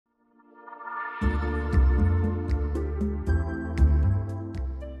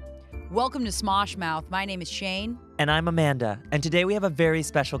Welcome to Smosh Mouth. My name is Shayne. And I'm Amanda. And today we have a very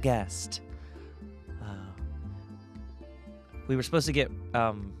special guest. We were supposed to get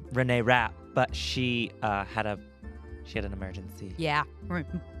Renee Rapp, but she had an emergency. Yeah.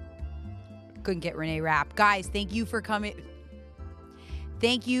 Couldn't get Renee Rapp. Guys, thank you for coming.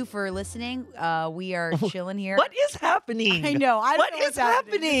 Thank you for listening. We are chilling here. What is happening? I know. I don't what know is what's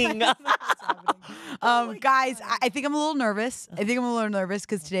happening. Guys, I think I'm a little nervous.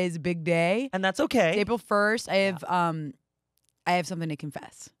 Because today is a big day. And that's okay. It's April 1st. I have something to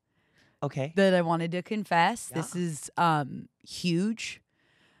confess. Okay. That I wanted to confess. Yeah. This is huge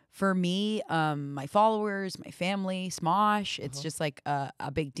for me, my followers, my family, Smosh. It's just like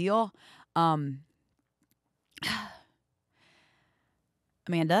a big deal.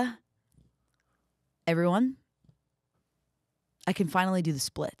 Amanda, everyone, I can finally do the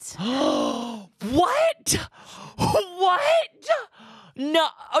splits. What? What? No,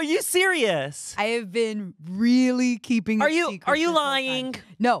 are you serious? I have been really keeping it secret. Are you this whole lying? time.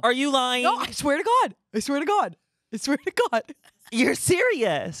 No. Are you lying? No, I swear to God. I swear to God. I swear to God. You're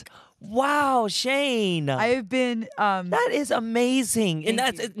serious? Wow, Shayne. I have been that is amazing. And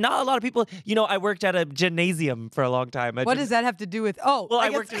Thank that's not a lot of people. You know, I worked at a gymnasium for a long time. What does that have to do with? Oh, well, I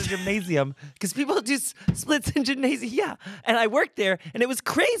worked at a gymnasium because people do splits in gymnasium. Yeah, and I worked there, and it was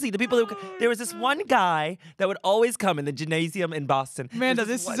crazy. The people there was this one guy that would always come in the gymnasium in Boston. Amanda,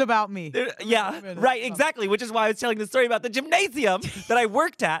 this is about me. Yeah, right, exactly. Which is why I was telling the story about the gymnasium that I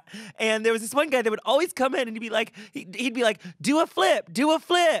worked at. And there was this one guy that would always come in, and he'd be like, do a flip.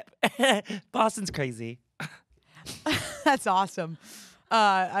 Boston's crazy. That's awesome.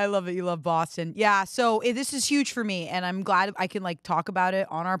 I love that you love Boston. Yeah, so this is huge for me, and I'm glad I can like talk about it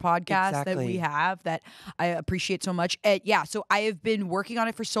on our podcast that we have that I appreciate so much. Yeah, so I have been working on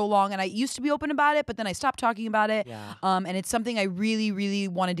it for so long, and I used to be open about it, but then I stopped talking about it. Yeah. And it's something I really, really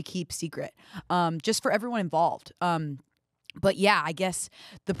wanted to keep secret, just for everyone involved. But yeah, I guess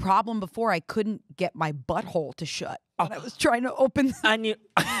the problem before, I couldn't get my butthole to shut when I was trying to open.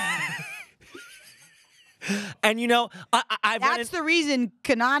 And you know, that's the reason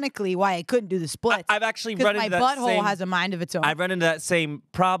canonically why I couldn't do the splits. I've actually run into my butthole has a mind of its own. I've run into that same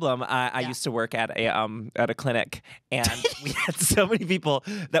problem. I used to work at a clinic, and we had so many people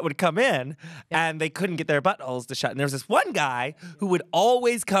that would come in, and they couldn't get their buttholes to shut. And there was this one guy who would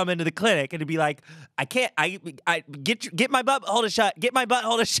always come into the clinic, and he'd be like, "I can't. I get my butthole to shut. Get my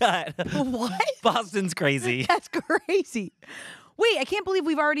butthole to shut." What? Boston's crazy. That's crazy. Wait, I can't believe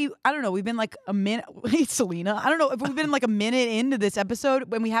we've been like a minute. Wait, Selina, I don't know if we've been like a minute into this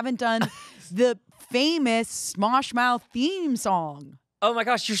episode when we haven't done the famous Smosh Mouth theme song. Oh my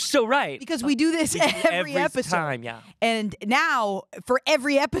gosh, you're so right. Because we do this every episode. Time, yeah. And now, for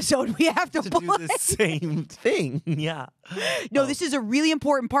every episode, we have to play. Do the same thing, yeah. No, this is a really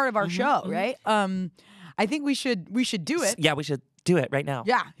important part of our show, right? I think we should do it. Yeah, we should do it right now.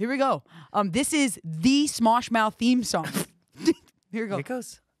 Yeah, here we go. This is the Smosh Mouth theme song. Here we go. Here it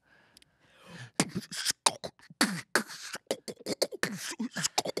goes.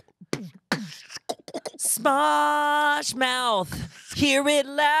 Smosh Mouth, hear it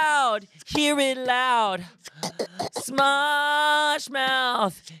loud, hear it loud. Smosh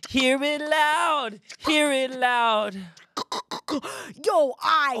Mouth, hear it loud, hear it loud. Yo,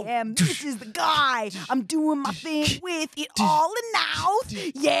 this is the guy. I'm doing my thing with it all in mouth.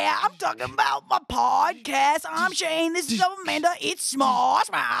 Yeah, I'm talking about my podcast. I'm Shayne. This is Amanda. It's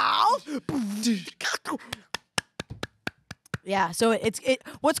Smosh Mouth. Yeah, so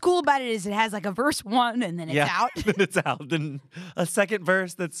what's cool about it is it has like a verse 1 and then it's out. Then it's out. Then a second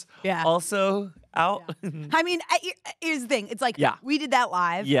verse that's also out. Yeah. I mean, here's the thing. It's like we did that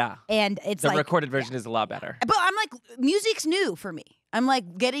live. Yeah. And it's the like recorded version is a lot better. But I'm like, music's new for me. I'm like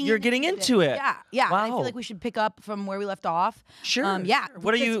You're getting into it. Yeah. Wow. I feel like we should pick up from where we left off. Sure. Yeah.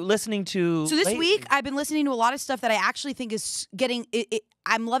 What are you listening to? So this lately? week I've been listening to a lot of stuff that I actually think is getting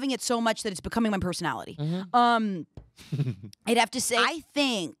I'm loving it so much that it's becoming my personality. I'd have to say I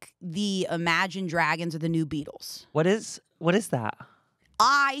think the Imagine Dragons are the new Beatles. What is that?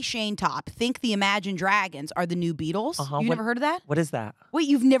 I, Shayne Topp, think the Imagine Dragons are the new Beatles. You never heard of that? What is that? Wait,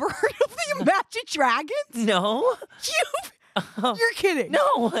 you've never heard of the Imagine Dragons? No. You're kidding.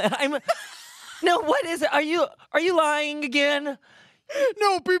 No, No, what is it? Are you lying again?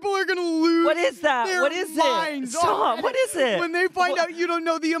 No, people are gonna lose. What is that? Their What is minds. it? Stop. What is it? When they find out you don't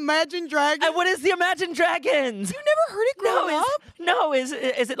know the Imagine Dragons. And what is the Imagine Dragons? You never heard it growing up? No, is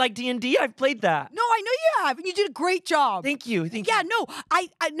it like D&D? I've played that. No, I know you have, and you did a great job. Thank you. Yeah, no,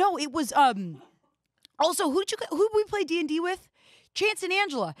 I know it was also who we play D&D with? Chance and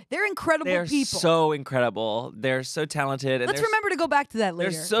Angela, they're incredible They're people. so incredible. They're so talented. And Let's remember to go back to that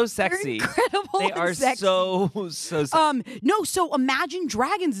later. They're so sexy. They're incredible. They are sexy. so sexy. No, so Imagine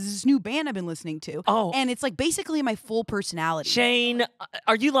Dragons is this new band I've been listening to. Oh. And it's like basically my full personality. Shayne,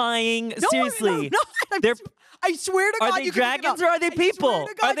 are you lying? No, Seriously. No, I swear to God, are they you can look it dragons up. or are they people? I swear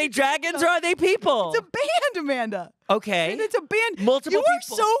to God, Are they you can look it dragons up. or are they people? It's a band, Amanda. Okay. And it's a band. Multiple You are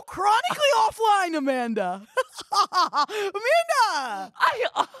people. so chronically offline, Amanda. Amanda.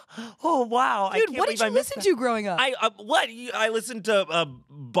 Oh wow. I Dude, can't what did believe you I missed listen that. to growing up? I listened to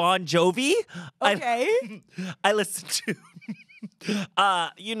Bon Jovi. Okay. I listened to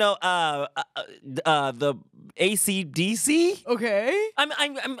the AC/DC. Okay.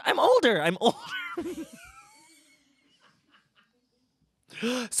 I'm older. I'm older.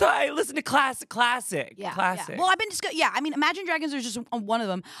 So I listen to classic. Yeah. Classic. Well, I've been Imagine Dragons are just one of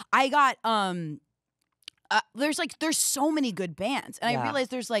them. I got there's so many good bands, and I realized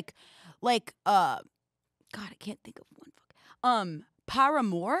there's God, I can't think of one.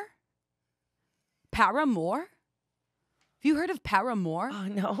 Paramore. Have you heard of Paramore? Oh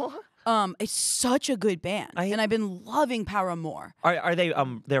no. It's such a good band, and I've been loving Paramore. Are they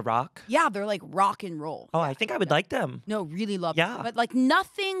they're rock? Yeah, they're like rock and roll. Oh, I think I would like them. No, really love Yeah. them. But like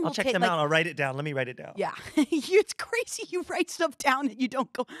nothing will I'll check take them like, out. I'll write it down. Let me write it down. Yeah. It's crazy. You write stuff down and you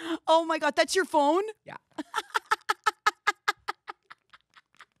don't go, oh my God, that's your phone? Yeah.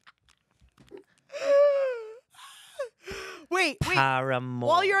 Wait. Paramore.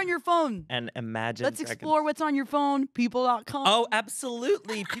 While you're on your phone, and Imagine let's Dragons. explore what's on your phone. People.com. Oh,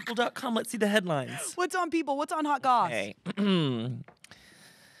 absolutely. People.com. Let's see the headlines. What's on People? What's on Hot Goss? Okay.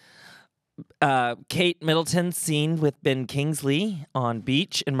 Kate Middleton seen with Ben Kingsley on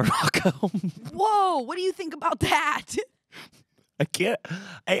beach in Morocco. Whoa, what do you think about that? I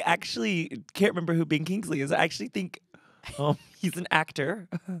actually can't remember who Ben Kingsley is. I actually think he's an actor.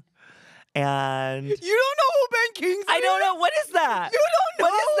 And You don't know who Ben Kingsley is? I don't know. What is that? You don't know?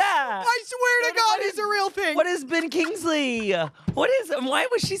 What is that? I swear to God, it's a real thing. What is Ben Kingsley? Why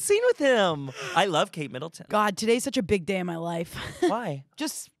was she seen with him? I love Kate Middleton. God, today's such a big day in my life. Why?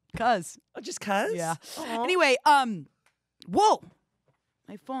 Just cuz. Oh, just cuz? Yeah. Aw. Anyway, whoa.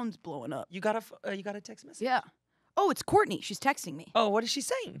 My phone's blowing up. You got a text message? Yeah. Oh, it's Courtney. She's texting me. Oh, what is she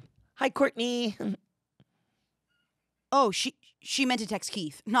saying? Hi, Courtney. Oh, she meant to text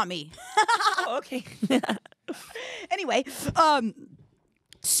Keith, not me. Oh, okay. Anyway,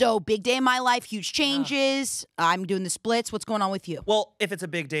 so big day in my life, huge changes. I'm doing the splits. What's going on with you? Well, if it's a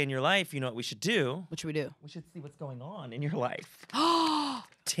big day in your life, you know what we should do? What should we do? We should see what's going on in your life. You're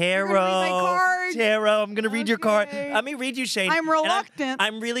gonna read my card? Tarot, I'm going to read your card. Okay. Let me read you, Shayne. I'm reluctant.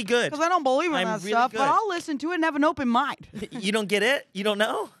 I'm really good. Because I don't believe in I'm that really stuff, good. but I'll listen to it and have an open mind. You don't get it? You don't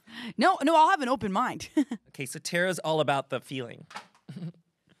know? No, I'll have an open mind. Okay, so tarot's all about the feeling.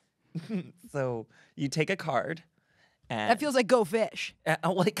 So you take a card. And That feels like Go Fish.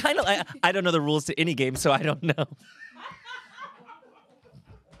 well, it kind of. I don't know the rules to any game, so I don't know.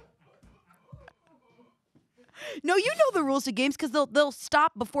 No, you know the rules to games because they'll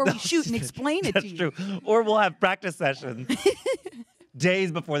stop before we shoot and explain it to you. That's true. Or we'll have practice sessions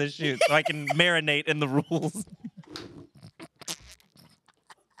days before the shoot, so I can marinate in the rules.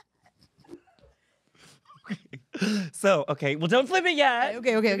 So, okay. Well, don't flip it yet.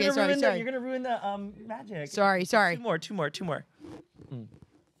 Okay. Sorry. You're gonna ruin the magic. Sorry. Two more.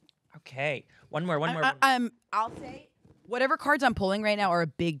 Okay. One more. I'll say whatever cards I'm pulling right now are a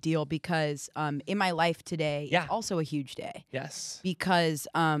big deal because in my life today Yeah. is also a huge day. Yes. Because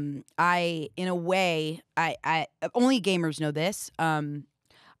I in a way I only gamers know this.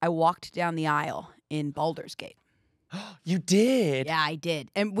 I walked down the aisle in Baldur's Gate. You did? Yeah, I did.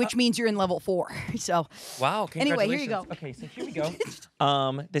 And which means you're in level 4. So Wow, anyway, here you go. Okay, so here we go.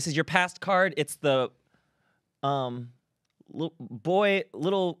 This is your past card. It's the little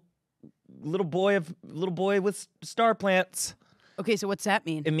boy with star plants. Okay, so what's that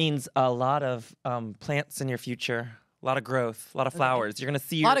mean? It means a lot of plants in your future. A lot of growth, a lot of flowers. You're gonna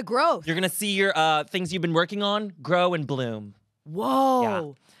see A lot of growth. You're gonna see your things you've been working on grow and bloom. Whoa. Yeah.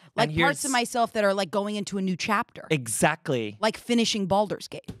 Like And parts here's- of myself that are like going into a new chapter. Exactly. Like finishing Baldur's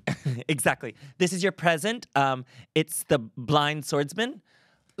Gate. Exactly. This is your present. It's the blind swordsman.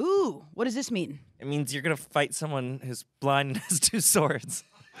 Ooh, what does this mean? It means you're gonna fight someone who's blind and has 2 swords.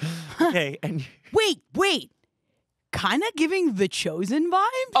 Okay, and Wait. Kind of giving the Chosen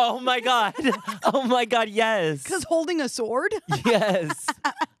vibe? oh my god, yes, Because holding a sword? yes.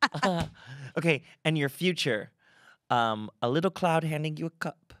 Okay, and your future, a little cloud handing you a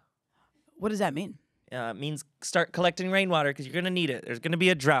cup. What does that mean? It means start collecting rainwater because you're gonna need it. There's gonna be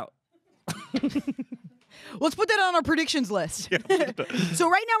a drought. Let's put that on our predictions list. So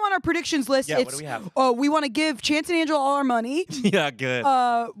right now on our predictions list, what it's do we have? We want to give Chance and Angel all our money. Yeah, good.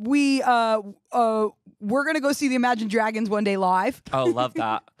 We're gonna go see the Imagine Dragons one day live. Oh, love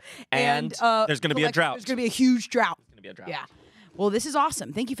that. And there's gonna be a drought. There's gonna be a huge drought. There's gonna be a drought. Yeah. Well, this is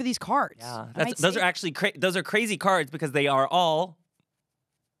awesome. Thank you for these cards. Yeah, those are actually those are crazy cards because they are all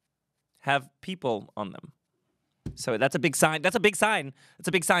have people on them. So that's a big sign. That's a big sign. That's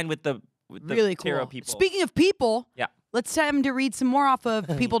a big sign with the really cool tarot people. Speaking of people, yeah, let's time to read some more off of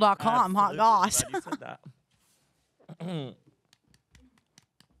people.com. Hot goss. Glad you said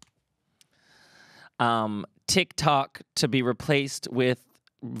that. TikTok to be replaced with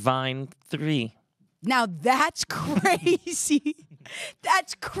Vine 3. Now that's crazy.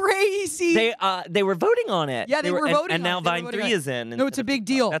 That's crazy. They were voting on it. Yeah, they were voting and on now it. Vine 3 is in. No, it's a big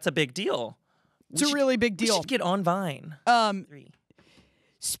deal. That's a big deal. It's a really big deal. We should get on Vine. 3.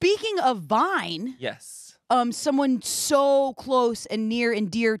 Speaking of Vine, yes. Someone so close and near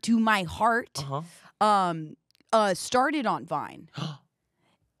and dear to my heart, started on Vine,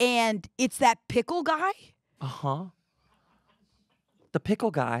 and it's that pickle guy. The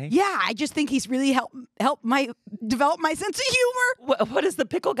pickle guy. Yeah, I just think he's really helped develop my sense of humor. What is the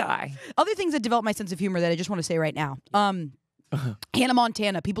pickle guy? Other things that develop my sense of humor that I just want to say right now. Hannah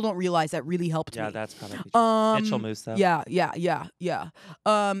Montana. People don't realize that really helped me. Yeah, that's probably Mitchell Mustafa.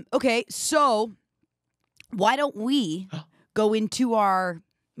 Yeah. Okay, so why don't we go into our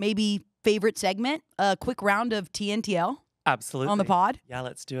maybe favorite segment? A quick round of TNTL. Absolutely. On the pod? Yeah,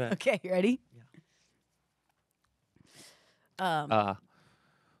 let's do it. Okay, you ready?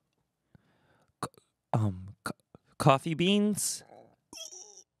 Coffee beans?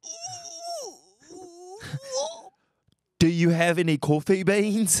 Do you have any coffee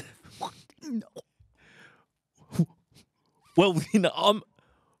beans? No. Well, then I'm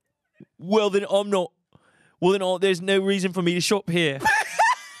not. Well, then there's no reason for me to shop here.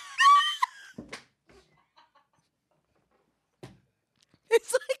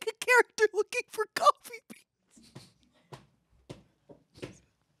 It's like a character looking for coffee beans.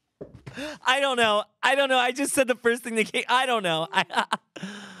 I don't know. I just said the first thing that came. I don't know.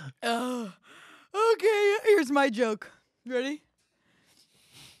 Okay, here's my joke. Ready?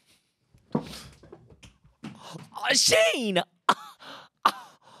 Shayne!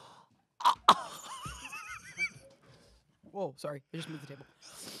 Whoa, sorry. I just moved the table.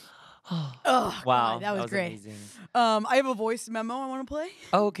 Wow, God, that was great. Amazing. I have a voice memo I want to play.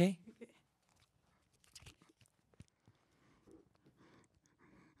 Oh, okay.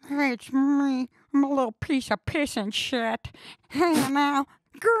 Hey, it's me. I'm a little piece of piss and shit. Hang now.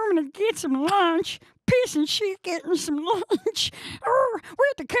 Going to get some lunch. Piss and shit getting some lunch. Oh, we're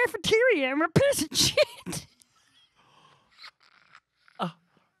at the cafeteria and we're pissing shit.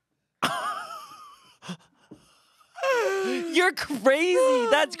 You're crazy.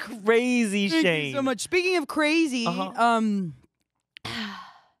 That's crazy, Shayne. Thank you so much. Speaking of crazy, you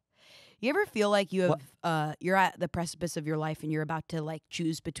ever feel like you have you're at the precipice of your life and you're about to like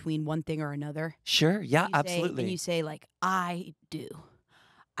choose between one thing or another? Sure. Yeah, absolutely. And you say like, I do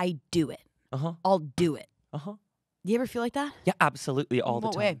it. I'll do it. Uh-huh. You ever feel like that? Yeah, absolutely, all the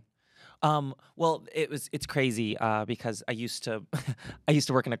time. What way? Well, it's crazy because I used to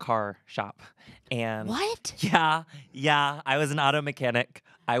work in a car shop, and what? Yeah, I was an auto mechanic.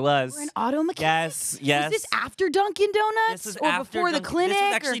 I was. You're an auto mechanic? Yes. Was this after Dunkin' Donuts? This was or after before the clinic? This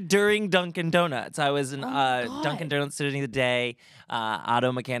was actually during Dunkin' Donuts. I was in Dunkin' Donuts during the day,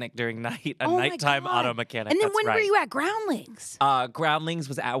 auto mechanic during night, nighttime auto mechanic. And then That's when were you at Groundlings? Groundlings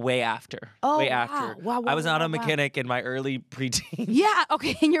was way after. Oh, way wow. after. Wow, I was an auto mechanic in my early preteen. Yeah,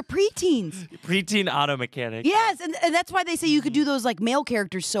 okay, in your preteens. Preteen auto mechanic. Yes, and that's why they say you could do those like male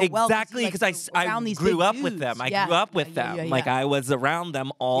characters so well. Exactly, because I grew up with them. I grew up with them. Yeah. Like I was around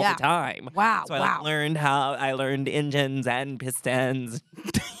them all the time. Wow. So I learned engines and pistons.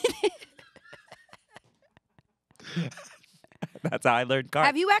 That's how I learned cars.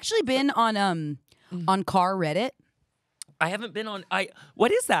 Have you actually been on car Reddit? I haven't been on.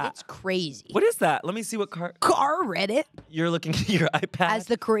 What is that? It's crazy. What is that? Let me see what car Reddit. You're looking at your iPad. Has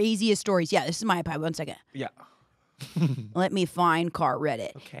the craziest stories. Yeah, this is my iPad. 1 second. Yeah. Let me find car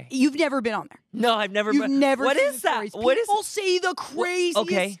Reddit. Okay. You've never been on there. No, I've never. You've never. What seen is the that? stories. What is? People say the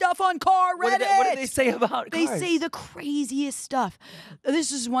craziest stuff on car Reddit. What do they say about They cars? say the craziest stuff.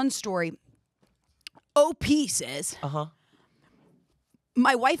 This is one story. OP says.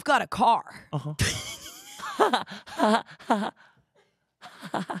 My wife got a car.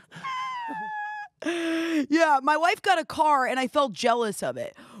 Yeah, my wife got a car and I felt jealous of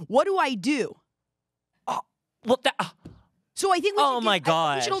it. What do I do? Well, So I think we Oh my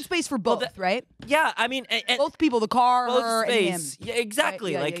gosh. we should hold space for both, right? Yeah, I mean, and Both people, the car, both her, space. and him. Yeah,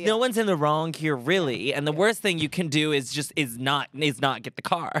 exactly. Right? No one's in the wrong here, really. And the worst thing you can do is not get the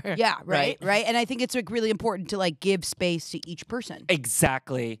car. Yeah, right. And I think it's like really important to like give space to each person.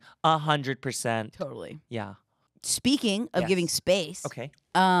 Exactly. 100%. Totally. Yeah. Speaking of giving space, Okay.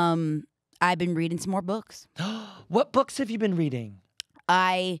 I've been reading some more books. What books have you been reading?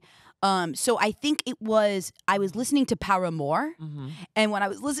 So I think I was listening to Paramore, and when I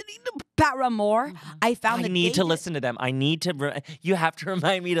was listening to Paramore, I found I need to listen to them. I need to. You have to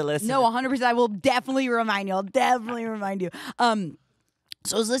remind me to listen. No, 100%. I will definitely remind you. I'll definitely remind you.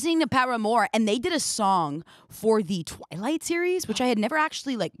 So I was listening to Paramore, and they did a song for the Twilight series, which I had never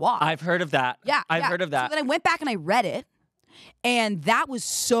actually like watched. I've heard of that. Yeah, I've heard of that. So then I went back and I read it, and that was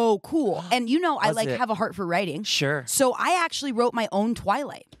so cool. And you know, I have a heart for writing. Sure. So I actually wrote my own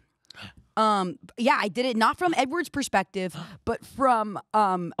Twilight. Yeah, I did it not from Edward's perspective, but from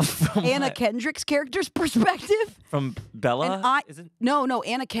Anna Kendrick's character's perspective. From Bella? No,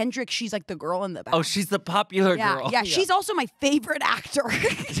 Anna Kendrick, she's like the girl in the back. Oh, she's the popular girl. Yeah, she's also my favorite actor.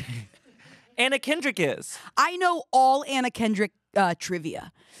 Anna Kendrick is. I know all Anna Kendrick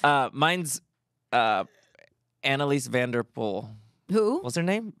trivia. Mine's Annalise Vanderpool. Who? What's her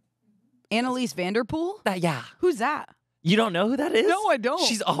name? Annalise Vanderpool? Yeah. Who's that? You don't know who that is? No, I don't.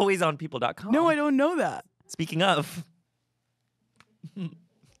 She's always on people.com. No, I don't know that. Speaking of,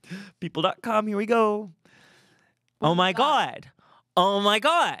 people.com, here we go. Oh my God.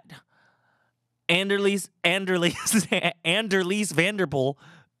 Anderlise Vanderpool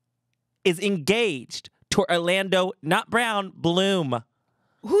is engaged to Orlando, not Brown, Bloom.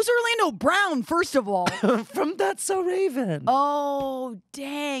 Who's Orlando Brown, first of all? From That's So Raven. Oh,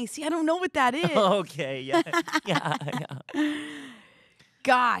 dang. See, I don't know what that is. Okay, yeah.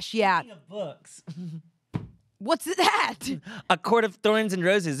 Gosh, yeah. Speaking of books. What's that? A Court of Thorns and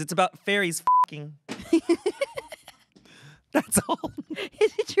Roses. It's about fairies f***ing. That's all.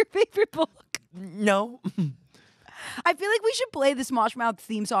 Is it your favorite book? No. I feel like we should play the Smosh Mouth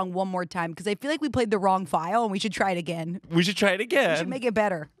theme song one more time because I feel like we played the wrong file and we should try it again. We should try it again. We should make it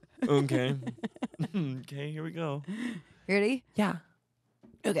better. Okay. Okay, here we go. Ready? Yeah.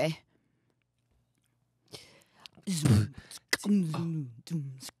 Okay.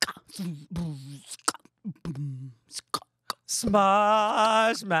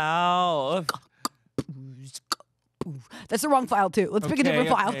 Smosh Mouth. That's the wrong file too. Let's pick a different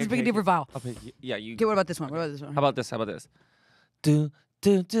file. Let's pick a different file. Yeah, you. Okay, what about this one? What about this one? How about this? Do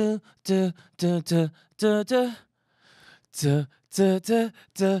do do do do do do do do do do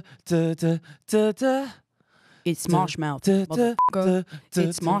do do do do. It's Smosh Mouth, motherfucker.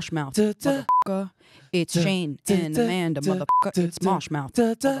 It's Smosh Mouth, motherfucker. It's Shayne and Amanda, motherfucker. It's Smosh Mouth,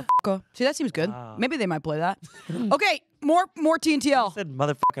 motherfucker. See, that seems good. Maybe they might play that. Okay, more TNTL. I said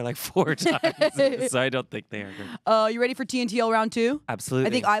motherfucker like 4 times, so I don't think they are good. You ready for TNTL round 2? Absolutely. I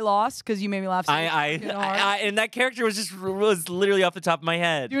think I lost because you made me laugh. So and that character was literally off the top of my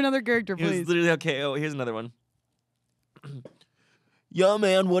head. Do another character, please. It was literally okay. Oh, here's another one. Yeah,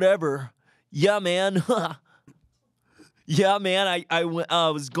 man. Whatever. Yeah, man. Yeah, man, I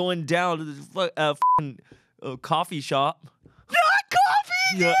was going down to this coffee shop. Not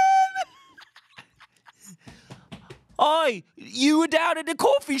coffee again! Yeah. Oi, you were down at the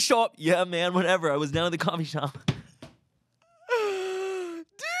coffee shop. Yeah, man, whatever. I was down at the coffee shop. Dude!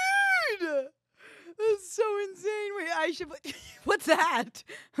 That's so insane. Wait, I should... What's that?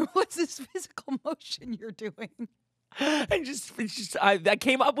 What's this physical motion you're doing? I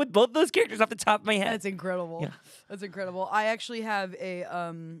came up with both those characters off the top of my head. That's incredible. Yeah. That's incredible. I actually have a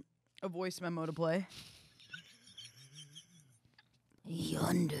voice memo to play.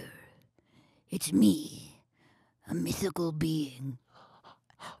 Yonder, it's me, a mythical being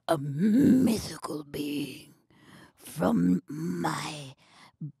from my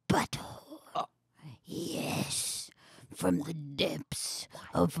butthole. Yes, from the depths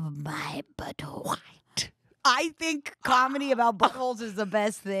of my butthole. I think comedy about buttholes is the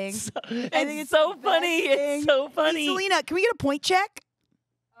best thing. I think it's so funny. It's so funny. Hey, Selina, can we get a point check?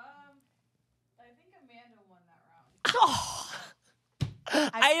 I think Amanda won that round. Oh.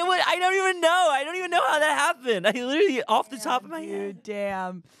 I don't even know. I don't even know how that happened. I literally off the top of my head.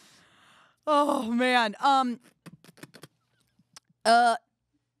 Damn. Oh man.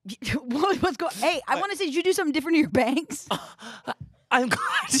 What's going? Hey, I want to say, did you do something different to your bangs? I'm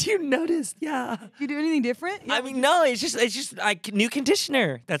glad you noticed. Yeah. You do anything different? Yeah. I mean, no. It's just like new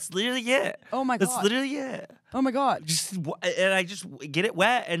conditioner. That's literally it. Oh my god. That's literally it. Oh my god. And I just get it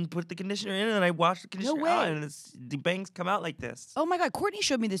wet and put the conditioner in, and I wash the conditioner out, and the bangs come out like this. Oh my god. Courtney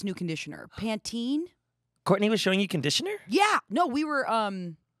showed me this new conditioner, Pantene. Courtney was showing you conditioner? Yeah. No, we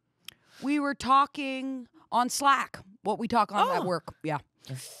were talking on Slack. What we talk on at work. Yeah.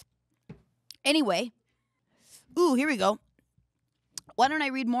 Anyway. Ooh, here we go. Why don't I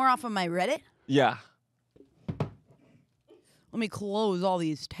read more off of my Reddit? Yeah. Let me close all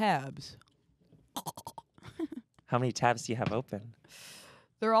these tabs. How many tabs do you have open?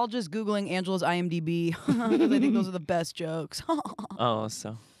 They're all just Googling Angela's IMDb. I think those are the best jokes. Oh,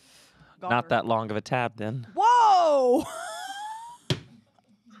 so not that long of a tab then. Whoa!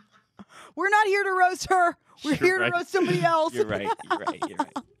 We're not here to roast her. We're here to roast somebody else. You're right.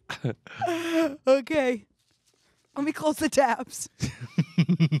 Okay. Let me close the tabs.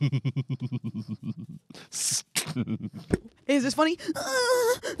 Hey, is this funny?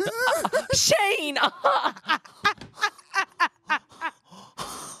 Shayne!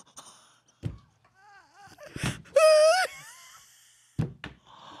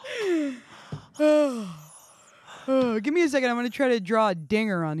 Give me a second. I'm going to try to draw a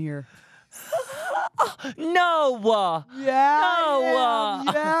dinger on here. No. Yeah. No.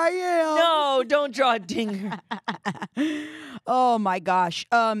 I am. No, don't draw a dinger. Oh my gosh.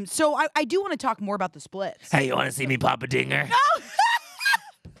 So I do want to talk more about the splits. Hey, you want to see me pop a dinger? No.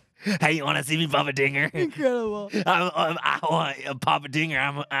 Hey, you want to see me pop a dinger? Incredible. I want to pop a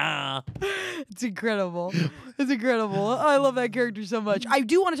dinger. It's incredible. It's incredible. I love that character so much. I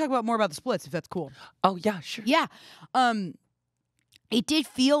do want to talk about more about the splits, if that's cool. Oh, yeah, sure. Yeah. It did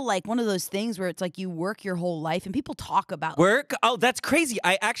feel like one of those things where it's like you work your whole life and people talk about Work? Oh, that's crazy.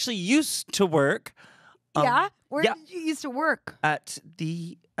 I actually used to work. Yeah? Where did you used to work? At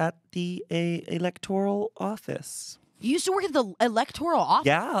the electoral office. You used to work at the electoral office?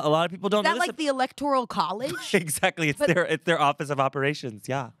 Yeah, a lot of people don't know Is that like the electoral college? Exactly. It's their office of operations.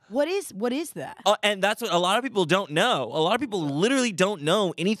 Yeah. What is that? And that's what a lot of people don't know. A lot of people literally don't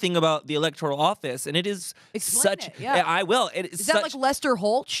know anything about the electoral office, and it is I will. Is that like Lester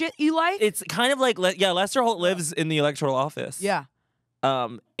Holt shit you like? It's kind of like Lester Holt lives in the electoral office. Yeah.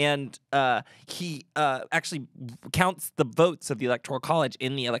 And he actually counts the votes of the Electoral College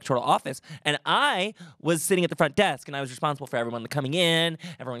in the electoral office. And I was sitting at the front desk, and I was responsible for everyone coming in,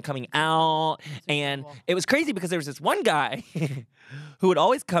 everyone coming out. And it was crazy because there was this one guy who would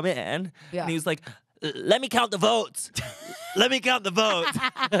always come in, and he was like, let me count the votes. Let me count the votes.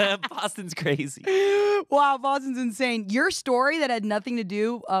 Boston's crazy. Wow, Boston's insane. Your story that had nothing to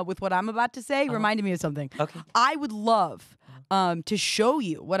do with what I'm about to say reminded me of something. Okay. I would love to show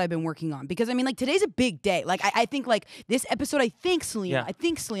you what I've been working on. Because, I mean, like, today's a big day. Like, I think, like, this episode,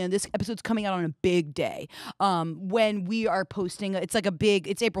 Selina, this episode's coming out on a big day when we are posting. It's like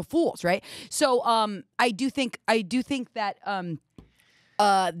it's April Fool's, right? So I do think that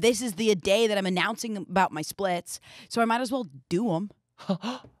this is the day that I'm announcing about my splits. So I might as well do them.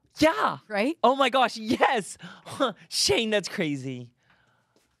 Yeah. Right? Oh, my gosh, yes. Shayne, that's crazy.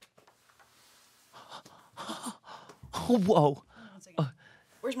 Oh, whoa.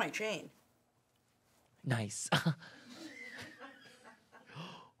 Where's my chain? Nice. Don't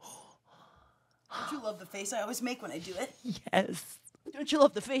you love the face I always make when I do it? Yes. Don't you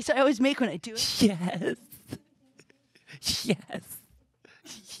love the face I always make when I do it? Yes. Yes.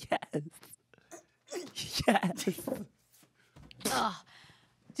 Yes. Yes.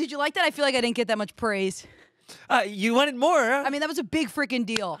 Did you like that? I feel like I didn't get that much praise. You wanted more. I mean, that was a big freaking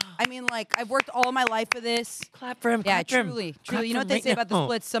deal. I mean, like, I've worked all my life for this. Clap for him. Yeah, clap for him. truly. Clap You know for what they him say right about the now.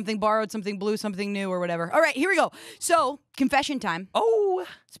 splits? Something borrowed, something blue, something new, or whatever. All right, here we go. So, confession time. Oh.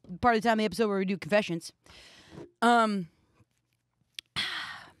 It's part of the time of the episode where we do confessions. I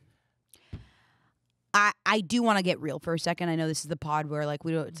do want to get real for a second. I know this is the pod where, like,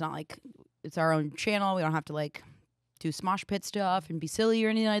 it's not like it's our own channel. We don't have to, like, do Smosh Pit stuff and be silly or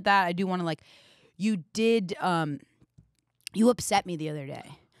anything like that. I do want to, like, you upset me the other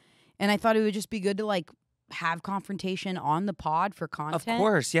day. And I thought it would just be good to, like, have confrontation on the pod for content. Of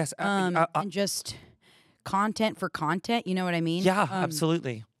course, yes. And just content for content, you know what I mean? Yeah,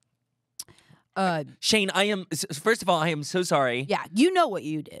 absolutely. Shayne, first of all, I am so sorry. Yeah, you know what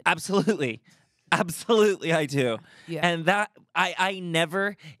you did. Absolutely. Absolutely, I do. Yeah. And that, I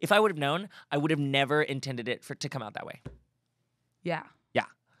never, if I would have known, I would have never intended it to come out that way. Yeah. Yeah.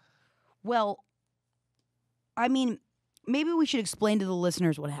 Well, I mean, maybe we should explain to the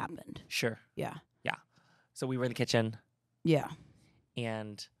listeners what happened. Sure. Yeah. Yeah. So we were in the kitchen. Yeah.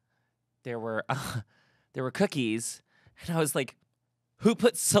 And there were cookies. And I was like, who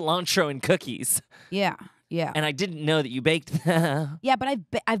put cilantro in cookies? Yeah. Yeah. And I didn't know that you baked them. Yeah, but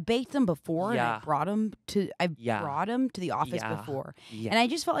I've baked them before, Yeah. and I brought them to the office Yeah. before, Yeah. and I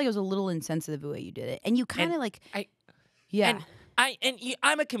just felt like it was a little insensitive the way you did it, and you kind of like, And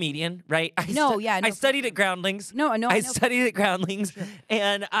I'm a comedian, right? I studied at Groundlings. I studied at Groundlings,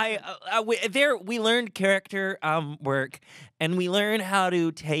 and we learned character work, and we learned how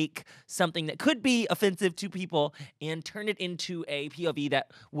to take something that could be offensive to people and turn it into a POV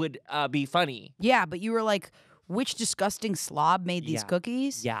that would be funny. Yeah, but you were like, which disgusting slob made these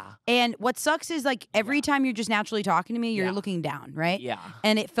cookies? Yeah. And what sucks is like every time you're just naturally talking to me, you're looking down, right? Yeah.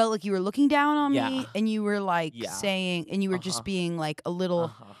 And it felt like you were looking down on me, and you were like saying, and you were just being like a little,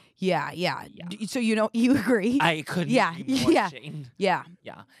 yeah. So you agree? I couldn't be more ashamed. Yeah.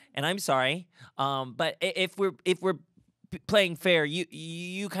 And I'm sorry, but if we're playing fair,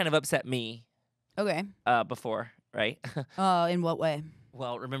 you kind of upset me. Okay. Before, right? In what way?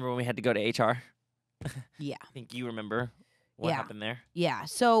 Well, remember when we had to go to HR? Yeah. I think you remember what happened there. Yeah.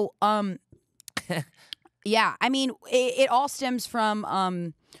 So, yeah. I mean, it all stems from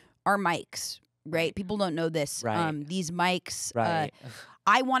our mics, right? People don't know this. Right. These mics. Right.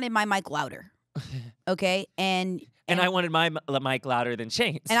 I wanted my mic louder. Okay. And I wanted my mic louder than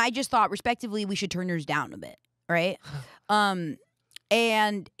Shayne's. And I just thought, respectively, we should turn yours down a bit, right?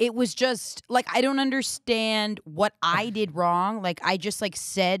 And it was just like, I don't understand what I did wrong. Like, I just like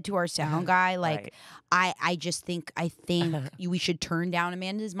said to our sound guy, like, I think we should turn down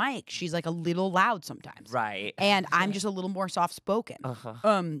Amanda's mic. She's like a little loud sometimes. Right. And I'm just a little more soft spoken.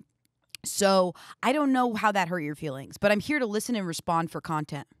 So I don't know how that hurt your feelings, but I'm here to listen and respond for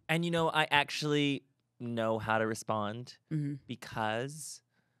content. And I actually know how to respond because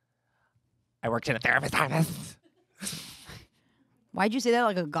I worked in a therapist's office. Why'd you say that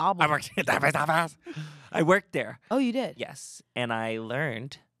like a goblin? I worked in a therapist's office. I worked there. Oh, you did? Yes. And I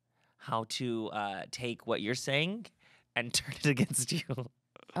learned how to take what you're saying and turn it against you.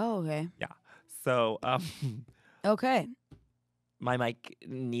 Oh, okay. Yeah. So, okay. My mic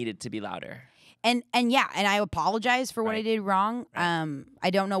needed to be louder. And I apologize for what I did wrong. Right.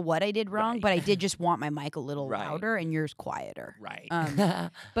 I don't know what I did wrong, but I did just want my mic a little louder and yours quieter. Right.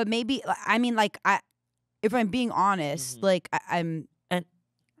 But maybe, I mean, like, if I'm being honest, like,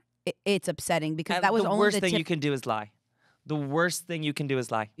 it's upsetting because that was only the worst thing you can do is lie. The worst thing you can do is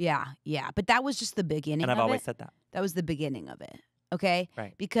lie. Yeah. But that was just the beginning of it. And I've always said that. That was the beginning of it. Okay?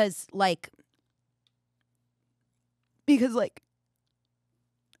 Right. Because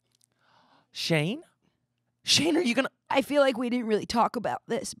Shayne, are you gonna? I feel like we didn't really talk about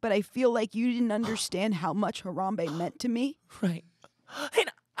this, but I feel like you didn't understand how much Harambe meant to me. Right.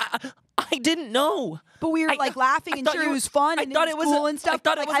 And I didn't know. But we were laughing and sure it was fun and it was cool and stuff.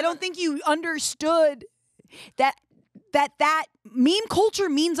 I don't think you understood that meme culture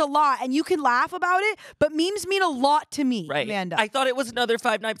means a lot and you can laugh about it, but memes mean a lot to me, right. Amanda. I thought it was another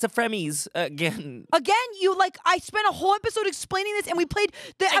Five Nights at Freddy's again. Again, I spent a whole episode explaining this and we played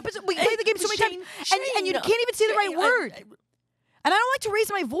the episode, we played the game so many times and you can't even say the right word. And I don't like to raise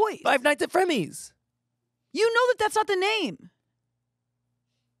my voice. Five Nights at Freddy's. You know that's not the name.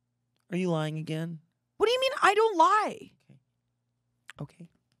 Are you lying again? What do you mean I don't lie? Okay.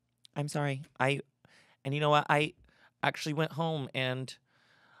 I'm sorry. And you know what? I actually went home and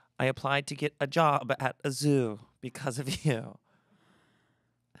I applied to get a job at a zoo because of you.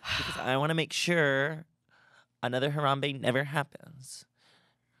 Because I want to make sure another Harambe never happens.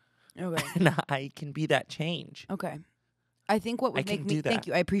 Okay. And I can be that change. Okay. I think what would make me thank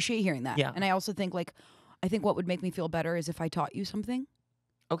you. I appreciate hearing that. Yeah. And I also think I think what would make me feel better is if I taught you something.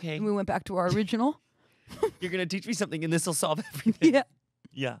 Okay. And we went back to our original. You're going to teach me something and this will solve everything. Yeah.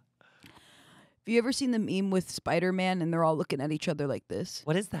 Yeah. Have you ever seen the meme with Spider-Man and they're all looking at each other like this?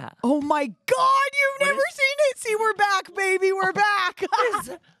 What is that? Oh my God, you've never seen it. See, we're back, baby. We're back.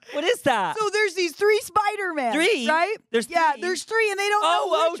 What is that? So there's these 3 Spider-Man. 3? Right? There's 3. Yeah, there's 3 and they don't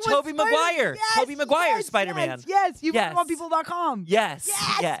know which Tobey Maguire. Yes, Tobey Maguire yes, Spider-Man. Yes. You found people.com. Yes.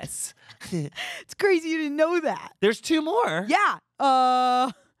 It's crazy you didn't know that. There's 2 more.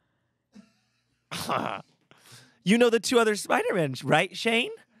 Yeah. You know the 2 other Spider-Men, right, Shayne?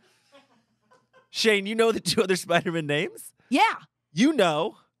 Shayne, you know the 2 other Spider-Man names? Yeah. You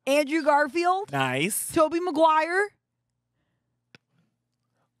know. Andrew Garfield. Nice. Tobey Maguire.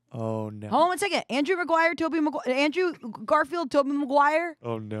 Oh, no. Hold on 1 second. Andrew Garfield, Tobey Maguire.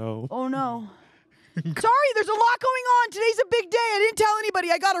 Oh, no. Oh, no. Sorry, there's a lot going on. Today's a big day. I didn't tell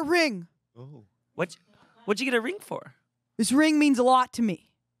anybody. I got a ring. Oh. What'd you get a ring for? This ring means a lot to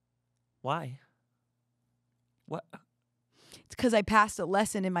me. Why? What? It's because I passed a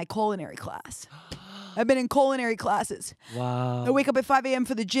lesson in my culinary class. I've been in culinary classes. Wow. I wake up at 5 a.m.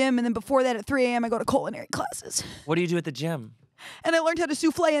 for the gym, and then before that at 3 a.m. I go to culinary classes. What do you do at the gym? And I learned how to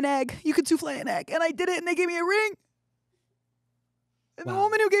souffle an egg. You could souffle an egg. And I did it, and they gave me a ring. And the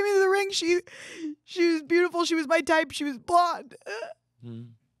woman who gave me the ring, she was beautiful. beautiful. She was my type. She was blonde.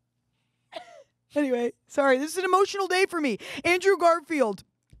 Anyway, sorry. This is an emotional day for me. Andrew Garfield.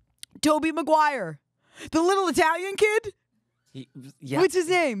 Tobey Maguire. The little Italian kid. What's his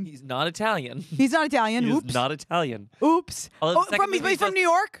name? He's not Italian. He's not Italian. He's Oops. not Italian. Oops. He's from New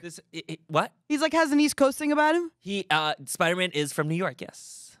York? What? He's like has an East Coast thing about him? Spider-Man is from New York,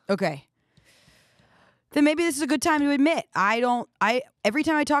 yes. Okay. Then maybe this is a good time to admit every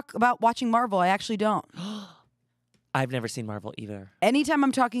time I talk about watching Marvel, I actually don't. I've never seen Marvel either. Anytime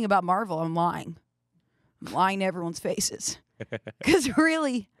I'm talking about Marvel, I'm lying. I'm lying to everyone's faces. Because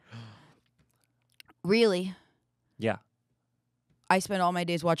really, yeah, I spend all my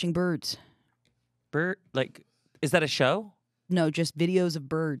days watching birds. Is that a show? No, just videos of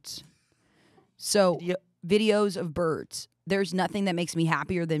birds. So, videos of birds. There's nothing that makes me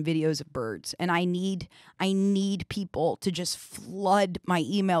happier than videos of birds. And I need people to just flood my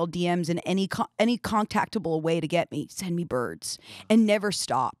email DMs in any contactable way to get me. Send me birds. And never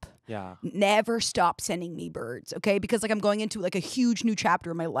stop. Yeah. Never stop sending me birds, okay? Because like I'm going into like a huge new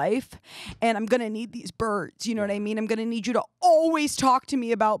chapter in my life and I'm going to need these birds. You know what I mean? I'm going to need you to always talk to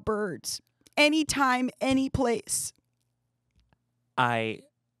me about birds. Anytime, any place. I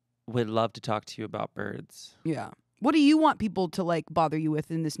would love to talk to you about birds. Yeah. What do you want people to like bother you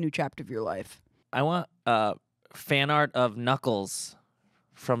with in this new chapter of your life? I want fan art of Knuckles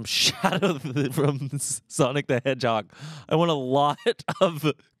from from Sonic the Hedgehog. I want a lot of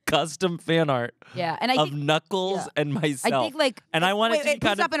custom fan art. Yeah, and of Knuckles and myself. I think like, and I want it to be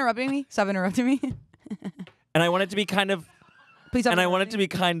kind of stop interrupting me. Stop interrupting me. And I want it to be kind of. Please stop. And I want it to be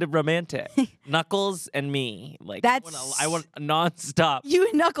kind of romantic. Knuckles and me, like I want nonstop. You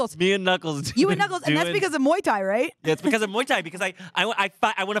and Knuckles. Me and Knuckles. You and Knuckles, and that's because of Muay Thai, right? Yeah, it's because of Muay Thai. Because I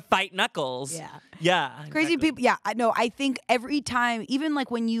want to fight Knuckles. Yeah. Yeah. Crazy people. Yeah, I know. I think every time, even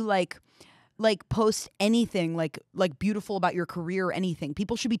like when you like post anything like beautiful about your career or anything,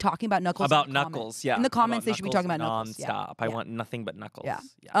 people should be talking about Knuckles. About Knuckles, yeah. In the comments, they should be talking about Knuckles. Nonstop. I want nothing but Knuckles. Yeah.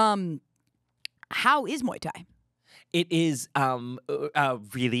 Yeah. How is Muay Thai? It is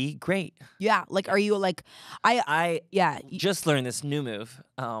really great. Yeah, like are you like I just learned this new move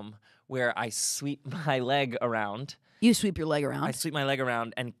where I sweep my leg around. You sweep your leg around? I sweep my leg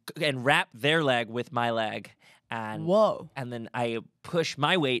around and wrap their leg with my leg. And whoa. And then I push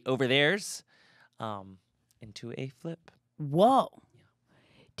my weight over theirs into a flip. Whoa.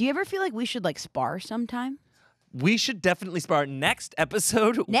 Do you ever feel like we should like spar sometime? We should definitely spar. Next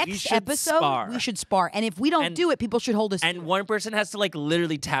episode, we should spar. And if we don't do it, people should hold us. And one person has to like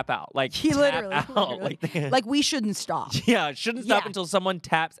literally tap out. Like literally. Like we shouldn't stop. Yeah, it shouldn't stop until someone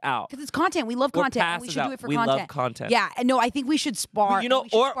taps out. Because it's content. We love content. And we should do it for content. We love content. Yeah, and no, I think we should spar. You know,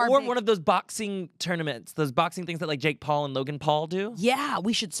 or one of those boxing tournaments, those boxing things that like Jake Paul and Logan Paul do. Yeah,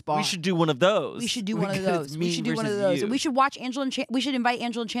 we should spar. We should do one of those. We should do one of those. We should do one of those. And we should watch Angela and Chance. We should invite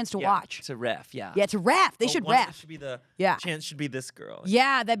Angela and Chance to watch. To ref, yeah. Yeah, to ref. They should ref. Should be the Chance should be this girl.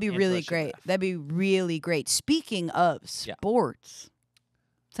 Yeah, that'd be really great. That'd be really great. Speaking of sports,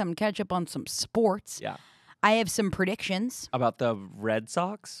 so I'm gonna catch up on some sports. Yeah. I have some predictions. About the Red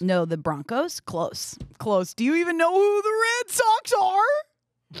Sox? No, the Broncos. Close. Do you even know who the Red Sox are?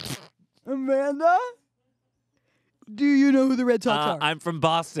 Amanda? Do you know who the Red Sox are? I'm from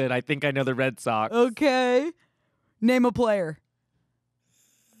Boston. I think I know the Red Sox. Okay. Name a player.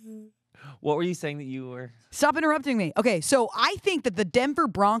 What were you saying that you were? Stop interrupting me. Okay, so I think that the Denver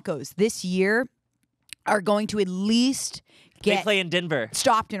Broncos this year are going to at least get... They play in Denver.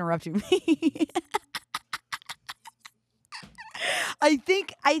 Stop interrupting me. I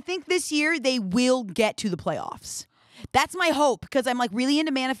think this year they will get to the playoffs. That's my hope, because I'm like really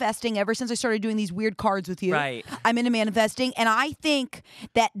into manifesting ever since I started doing these weird cards with you. Right. I'm into manifesting, and I think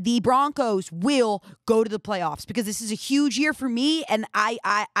that the Broncos will go to the playoffs because this is a huge year for me, and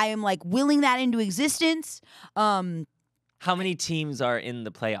I am like willing that into existence. How many teams are in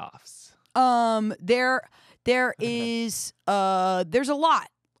the playoffs? There's a lot.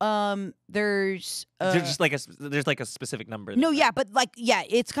 There's like a specific number. No, yeah, but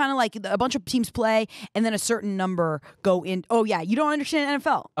it's kind of like a bunch of teams play and then a certain number go in. Oh yeah, you don't understand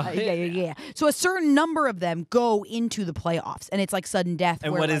NFL. Yeah. So a certain number of them go into the playoffs, and it's like sudden death.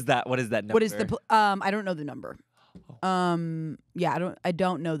 And what is that? What is that number? What is the? I don't know the number. I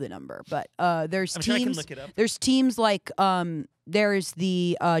don't know the number, but there's teams. Sure I can look it up. There's teams like there's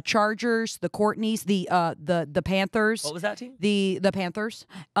the Chargers, the Courtneys, the Panthers. What was that team? The Panthers.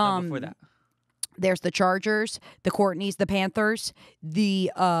 Before that. There's the Chargers, the Courtneys, the Panthers, the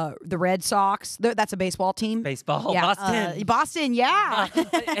Red Sox. That's a baseball team. Baseball, yeah, Boston. Boston, yeah.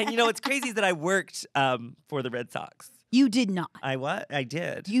 And you know what's crazy is that I worked for the Red Sox. You did not. I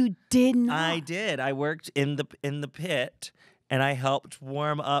did. You did not. I did. I worked in the pit, and I helped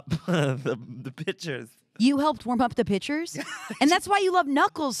warm up the pitchers. You helped warm up the pitchers? And that's why you love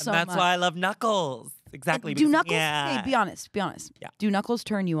Knuckles so much. That's why I love Knuckles. Exactly. Do Knuckles? Yeah. Hey, be honest. Yeah. Do Knuckles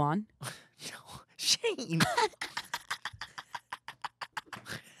turn you on? No, Shayne.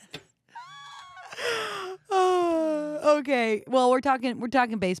 Okay. Well, we're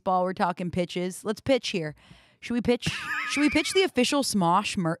talking baseball. We're talking pitches. Let's pitch here. Should we pitch? Should we pitch the official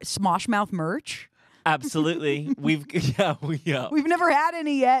Smosh Mouth merch? Absolutely. We've never had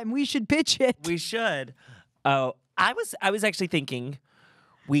any yet, and we should pitch it. We should. Oh, I was actually thinking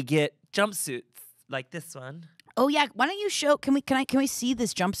we get jumpsuits like this one. Oh yeah. Why don't you show? Can we see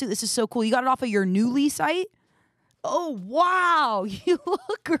this jumpsuit? This is so cool. You got it off of your Newly site. Oh wow, you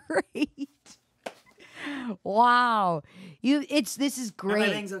look great. Wow, this is great. Are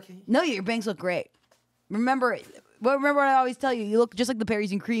my bangs okay? No, your bangs look great. Remember what I always tell you. You look just like the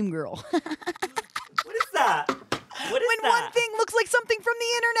Perry's and Cream girl. What is that? What is when that? one thing looks like something from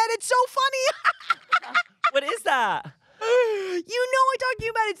the internet, it's so funny. What is that? You know I talked to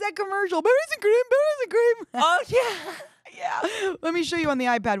you about it. It's that commercial. Berries and cream. Oh yeah. Yeah. Let me show you on the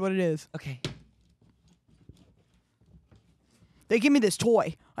iPad what it is. Okay. They give me this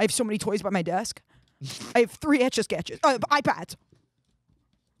toy. I have so many toys by my desk. I have 3 Etch-a-Sketches. iPads.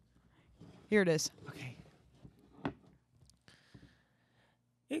 Here it is. Okay.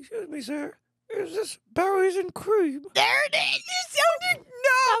 Excuse me, sir. Is this berries and cream? There it is. You sounded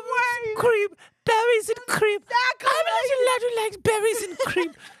no way. Cream, berries and cream. Exactly. I'm a little lad who likes berries and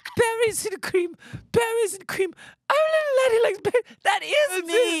cream. Berries and cream. Berries and cream. I'm a little lad who likes berries. That is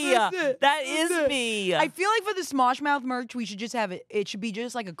me. That is me. I feel like for the Smosh Mouth merch, we should just have it. It should be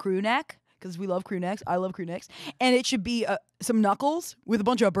just like a crew neck. Because we love crew necks. I love crew necks. And it should be some knuckles with a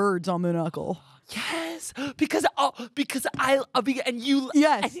bunch of birds on the knuckle. Yes, because I and you.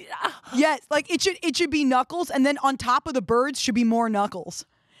 Yes, yes. Like it should be knuckles, and then on top of the birds should be more knuckles.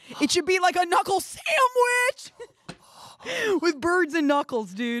 It should be like a knuckle sandwich with birds and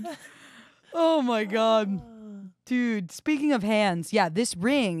knuckles, dude. Oh my god. Dude, speaking of hands, yeah, this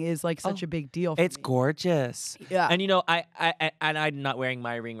ring is like such a big deal for It's me. gorgeous. Yeah. And you know, I'm not wearing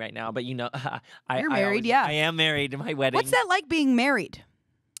my ring right now, but you know, You're married, yeah. I am married to my wedding. What's that like being married?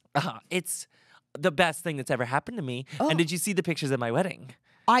 It's the best thing that's ever happened to me. Oh. And did you see the pictures of my wedding?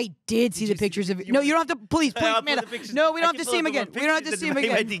 I did see the pictures of it. No, you don't have to. Please, Amanda. No, we don't have to see him again. We don't have to see him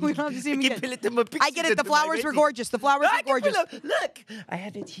again. We don't have to see him again. I get it. The flowers were gorgeous. The flowers were gorgeous. Look, I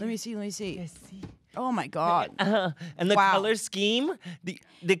have it here. Let me see. Oh my god. And the color scheme,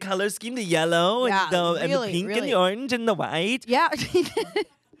 the color scheme, the yellow and the pink and the orange and the white. Yeah.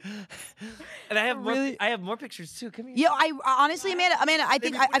 And I have Really? I have more pictures too. Come here. Yeah, I honestly, Amanda, I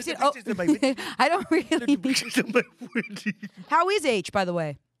think I've seen. Oh, I don't really. Pictures of my wedding. How is H, by the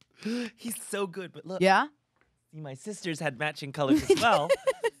way? He's so good, but look. Yeah. My sisters had matching colors as well,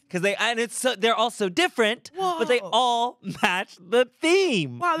 because they're all so different, but they all match the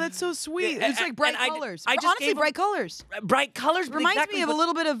theme. Wow, that's so sweet. Yeah, It's like bright colors. I just Honestly, gave bright colors. Bright colors but Reminds exactly me of a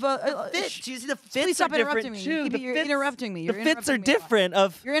little bit of fits. Do you see the fits Please stop are different interrupting me. too. You're interrupting me. The fits are different.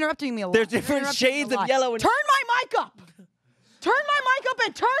 You're interrupting me a lot. There's different shades of yellow. And turn my mic up. Turn my mic up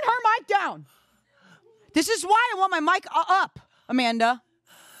and turn her mic down. This is why I want my mic up, Amanda.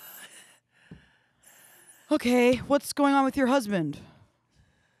 Okay, what's going on with your husband?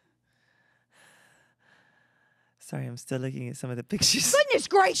 Sorry, I'm still looking at some of the pictures. Goodness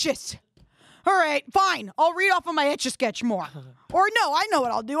gracious! All right, fine. I'll read off of my Etch-a-Sketch more. Or no, I know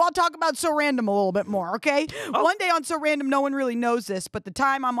what I'll do. I'll talk about So Random a little bit more, okay? Oh. One day on So Random, no one really knows this, but the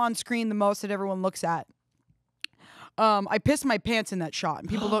time I'm on screen the most that everyone looks at, I pissed my pants in that shot, and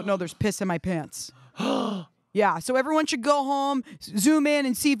people don't know there's piss in my pants. Yeah, so everyone should go home, zoom in,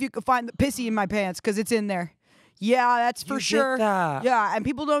 and see if you can find the pissy in my pants, because it's in there. Yeah, that's for sure. That. Yeah, and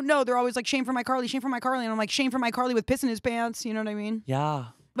people don't know. They're always like, Shayne for my Carly, Shayne for my Carly. And I'm like, Shayne for my Carly with piss in his pants. You know what I mean? Yeah.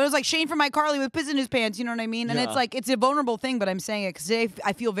 But it was like Shayne for my Carly with piss in his pants. You know what I mean? And Yeah. it's like, it's a vulnerable thing, but I'm saying it because today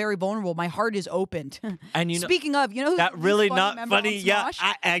I feel very vulnerable. My heart is opened. And you know, Speaking of, you know who's that the really least not member funny. on Yeah,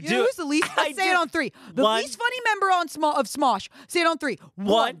 Smosh? I You do. know who's the least? I Let's say it do. on 3. The One- least funny member of Smosh. Say it on 3.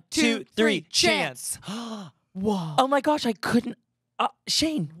 1, 2, 3, chance. Whoa. Oh my gosh, I couldn't.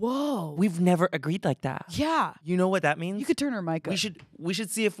 Shayne, Whoa. we've never agreed like that. Yeah. You know what that means? You could turn her mic up. We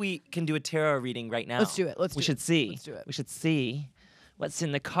should see if we can do a tarot reading right now. Let's do it. We should see. Let's do it. We should see what's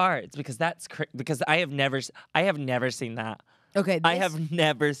in the cards because because I have never seen that. Okay. I have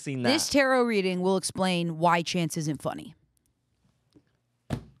never seen that. This tarot reading will explain why chance isn't funny.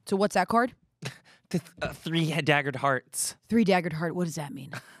 So what's that card? Three daggered hearts. 3 daggered heart. What does that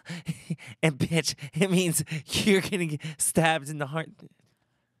mean? And bitch, it means you're gonna get stabbed in the heart.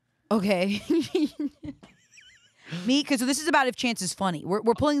 Okay. Me? Because this is about if Chance is funny. We're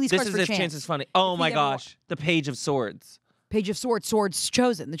pulling these cards for Chance. This is if Chance is funny. Oh my gosh. The Page of Swords. Page of Swords. Swords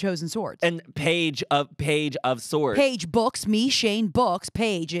chosen. The chosen swords. And Page of Swords. Page books. Me, Shayne, books.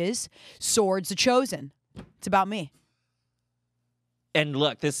 Pages. Swords, the chosen. It's about me. And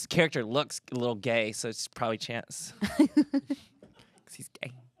look, this character looks a little gay, so it's probably Chance. Because he's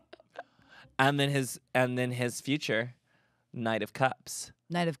gay. And then his future, Knight of Cups.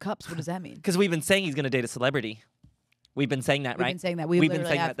 Knight of Cups. What does that mean? Because we've been saying he's going to date a celebrity. We've been saying that, right? We've been saying that. We've been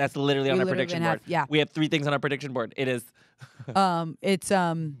saying that. That's literally on our prediction board. Yeah. We have 3 things on our prediction board. It is. It's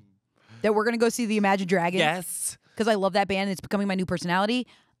that we're gonna go see the Imagine Dragons. Yes. Because I love that band. And it's becoming my new personality.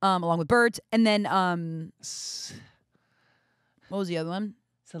 Along with Birds. And then what was the other one?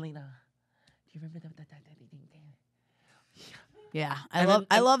 Selina. Do you remember that? Yeah.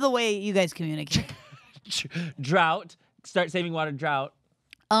 I love the way you guys communicate. Drought. Start saving water. Drought.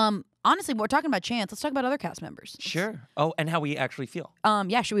 Honestly, we're talking about Chance. Let's talk about other cast members. Sure. Oh, and how we actually feel.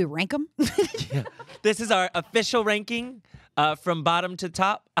 Yeah. Should we rank them? Yeah. This is our official ranking from bottom to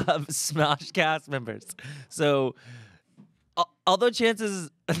top of Smosh cast members. So, although Chance is...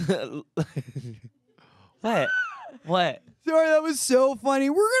 What? Sorry, that was so funny.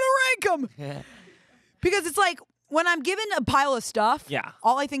 We're gonna rank them because it's like when I'm given a pile of stuff. Yeah.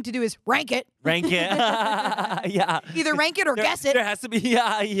 All I think to do is rank it. Rank it. Yeah. Either rank it or guess it. There has to be.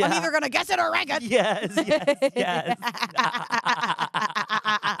 Yeah. I'm either gonna guess it or rank it. Yes.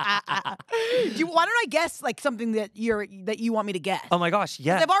 Why don't I guess like something that you want me to guess? Oh my gosh,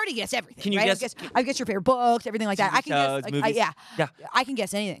 yes. I've already guessed everything. Can you right? guess? I guess your favorite books, everything like that. I can shows, guess. movies. Yeah. I can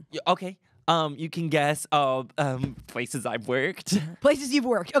guess anything. Okay. You can guess places I've worked. Places you've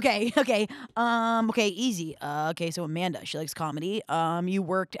worked. Okay. Okay, easy. Okay, so Amanda, she likes comedy. You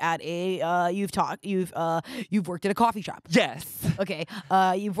worked at you've worked at a coffee shop. Yes. Okay.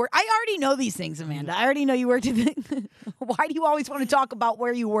 You've worked. I already know these things, Amanda. I already know you worked at Why do you always want to talk about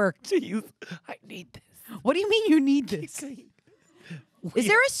where you worked? I need this. What do you mean you need this? Is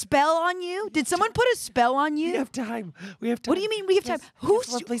there a spell on you? Did someone put a spell on you? We have time. What do you mean we have time? Who's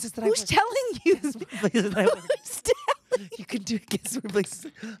telling you? Who's telling you can do guess what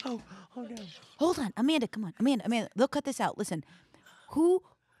places. Oh no. Hold on, Amanda. Come on, Amanda. They'll cut this out. Listen,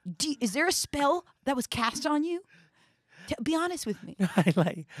 is there a spell that was cast on you? Be honest with me. I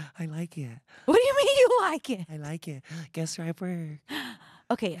like it. What do you mean you like it? I like it. Guess where I work.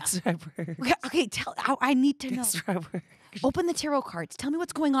 Okay. Guess where I work. Okay. I need to know. Guess where I work. Open the tarot cards. Tell me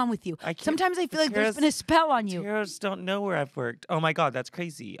what's going on with you. Sometimes I feel like there's been a spell on you. Tarots don't know where I've worked. Oh my God, that's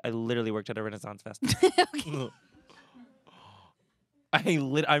crazy. I literally worked at a Renaissance festival.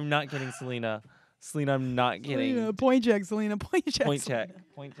 I'm not kidding, Selina. Selina, I'm not kidding. Selina, point check, Selina. Point check. Point check.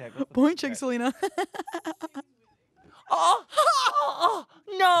 Point check. Point check, Selina. Oh,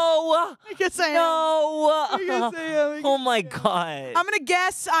 no. I guess I am. No. I guess I am. Oh my God. I'm going to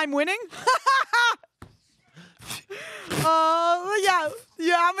guess I'm winning.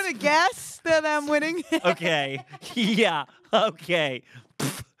 Yeah, I'm going to guess that I'm winning. Okay. Yeah. Okay.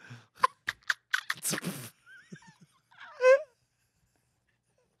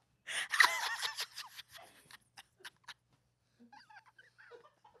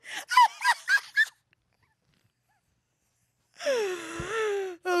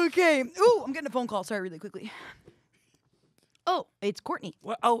 Okay. Ooh, I'm getting a phone call. Sorry, really quickly. Oh, it's Courtney.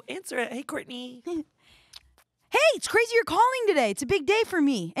 Well, oh, answer it. Hey, Courtney. Hey, it's crazy you're calling today. It's a big day for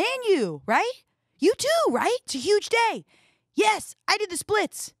me and you, right? You too, right? It's a huge day. Yes, I did the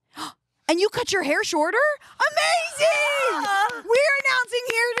splits. And you cut your hair shorter? Amazing! We're announcing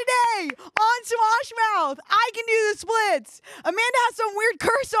here today on Smosh Mouth, I can do the splits. Amanda has some weird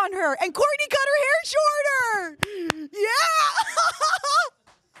curse on her, and Courtney cut her hair shorter. Yeah!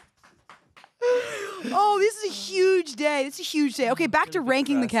 Oh, this is a huge day. This is a huge day. Okay, back to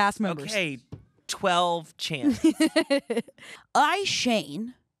ranking the cast members. Okay, 12 chance. I,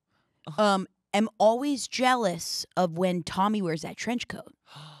 Shayne, am always jealous of when Tommy wears that trench coat.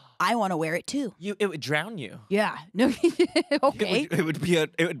 I want to wear it too. It would drown you. Yeah. No. Okay. It would be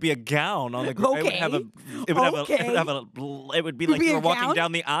a gown on the ground. Okay. It would be like you were walking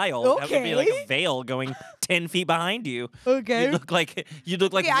down the aisle. Okay. That would be like a veil going 10 feet behind you. Okay. You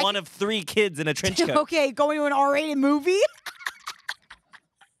look like one of 3 kids in a trench coat. Okay, going to an R-rated movie.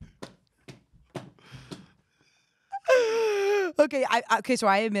 Okay, so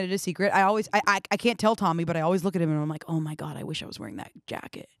I admitted a secret. I can't tell Tommy, but I always look at him and I'm like, oh my God, I wish I was wearing that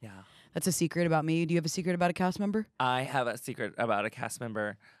jacket. Yeah. That's a secret about me. Do you have a secret about a cast member? I have a secret about a cast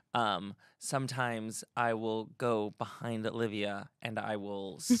member. sometimes I will go behind Olivia and I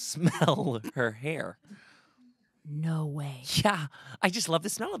will smell her hair. No way. Yeah, I just love the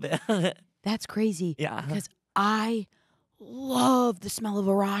smell of it. That's crazy. Yeah. Because I love the smell of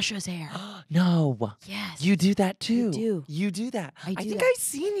Arasha's hair. No. Yes. You do that too. I do. You do that. I do think that. I've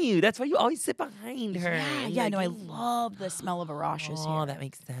seen you. That's why you always sit behind her. Yeah, no, I love the smell of Arasha's hair. Oh, that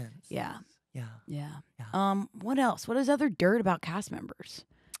makes sense. Yeah. Yeah. What else? What is other dirt about cast members?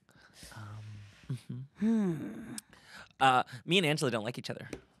 Me and Angela don't like each other.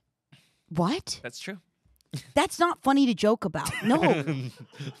 What? That's true. That's not funny to joke about. No.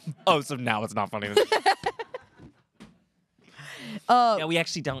 Oh, so now it's not funny. Yeah, we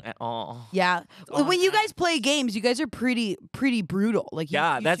actually don't at all. Yeah. When you guys play games, you guys are pretty brutal. Like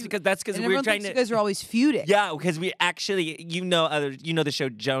that's because we were trying to. You guys are always feuding. Yeah, because we actually, the show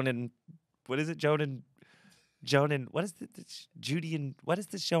Joan and what is it? Joan and what is Judy and what is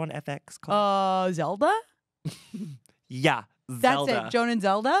the show on FX called? Zelda. Yeah, That's Zelda. it. Joan and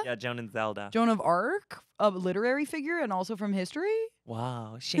Zelda. Yeah, Joan and Zelda. Joan of Arc, a literary figure, and also from history.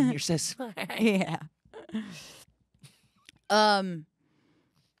 Wow, Shayne, you're so smart. Yeah.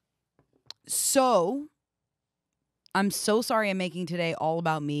 So, I'm so sorry I'm making today all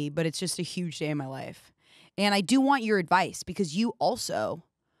about me, but it's just a huge day in my life. And I do want your advice because you also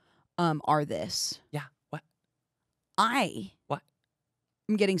are this. Yeah, what? What?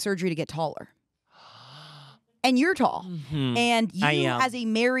 I'm getting surgery to get taller. And you're tall. Mm-hmm. And you, as a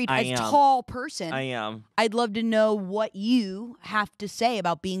married, tall person, I am. I'd love to know what you have to say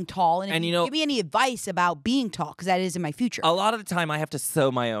about being tall. And if you give me any advice about being tall, because that is in my future. A lot of the time, I have to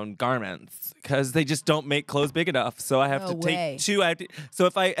sew my own garments because they just don't make clothes big enough. So I have to take two. So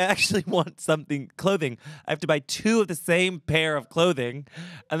if I actually want clothing, I have to buy two of the same pair of clothing.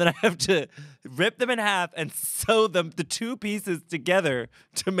 And then I have to rip them in half and sew the two pieces together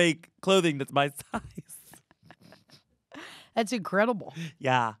to make clothing that's my size. That's incredible.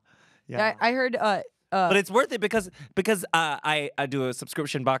 Yeah. I heard. But it's worth it because I do a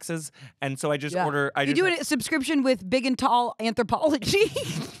subscription boxes, and so I just order. You do a subscription with Big and Tall Anthropology.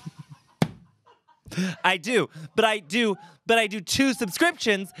 I do, but I do two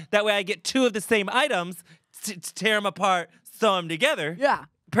subscriptions. That way, I get two of the same items to tear them apart, sew them together. Yeah,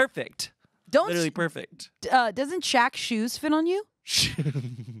 perfect. Literally perfect. Doesn't Shaq's shoes fit on you?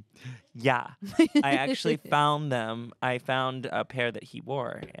 Yeah, I actually found them. I found a pair that he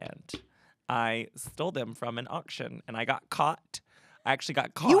wore, and I stole them from an auction, and I got caught. I actually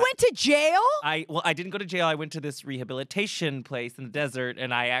got caught. You went to jail? I didn't go to jail. I went to this rehabilitation place in the desert,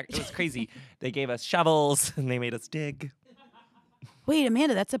 and it was crazy. They gave us shovels, and they made us dig. Wait,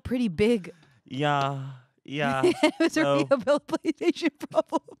 Amanda, that's a pretty big... Yeah. It was a rehabilitation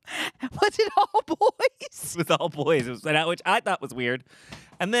problem. Was it all boys? It was all boys, which I thought was weird.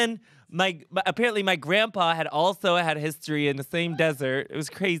 And then apparently my grandpa had also had history in the same desert. It was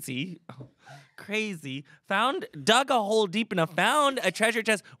crazy. Crazy. Dug a hole deep enough, found a treasure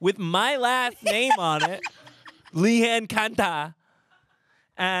chest with my last name on it. Lehan-Canto.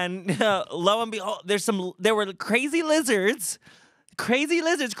 And lo and behold, there were crazy lizards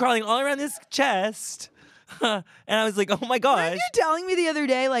crawling all around this chest. And I was like, oh my gosh. Weren't you telling me the other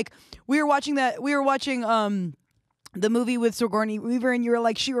day, like, we were watching the movie with Sigourney Weaver, and you were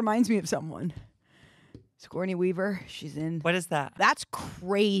like, she reminds me of someone. Sigourney Weaver, she's in. What is that? That's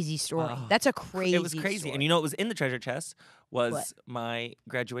crazy story. That's a crazy It was crazy. story. And you know what was in the treasure chest was my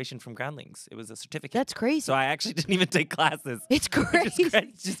graduation from Groundlings. It was a certificate. That's crazy. So I actually didn't even take classes. It's crazy.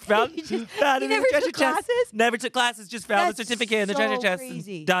 Just found it in the treasure chest. Never took classes, just found the certificate in the treasure chest.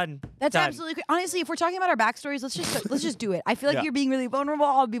 Crazy. Done. That's absolutely crazy. Honestly, if we're talking about our backstories, let's just do it. I feel like you're being really vulnerable.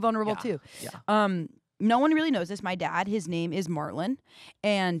 I'll be vulnerable too. Yeah. No one really knows this. My dad, his name is Marlon,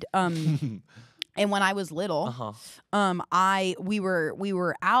 and and when I was little, we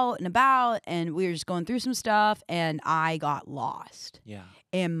were out and about, and we were just going through some stuff, and I got lost. Yeah.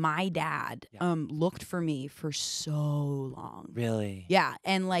 And my dad looked for me for so long. Really? Yeah,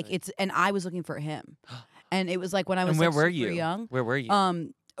 and and I was looking for him, and it was like when I was super young. Where were you?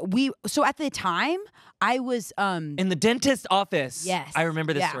 So at the time I was in the dentist office. Yes. I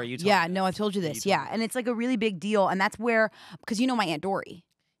remember this story you told me. Yeah, no, I've told you this. Yeah. And it's like a really big deal, and that's where, because you know my Aunt Dory.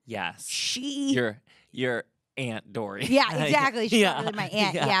 Yes. Your Aunt Dory. Yeah, exactly. She's not really my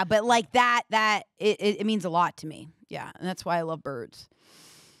aunt. Yeah, but like that it means a lot to me. Yeah, and that's why I love birds.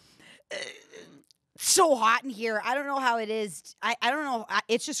 So hot in here. I don't know how it is. I don't know.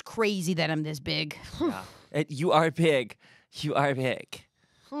 It's just crazy that I'm this big. Yeah. You are big. You are big.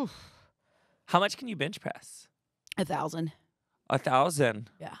 How much can you bench press? 1,000. 1,000?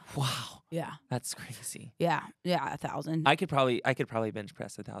 Yeah. Wow. Yeah. That's crazy. Yeah. 1,000. I could probably bench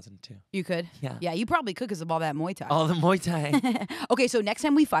press 1,000 too. You could? Yeah. Yeah, you probably could because of all that Muay Thai. All the Muay Thai. Okay, so next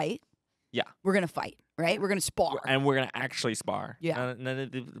time we fight, Yeah. we're going to fight, right? We're going to spar. And we're going to actually spar. Yeah. None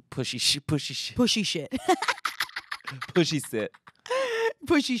of the pushy shit. Pushy shit. Pushy sit.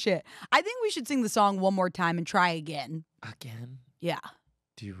 Pushy shit. I think we should sing the song one more time and try again. Again? Yeah.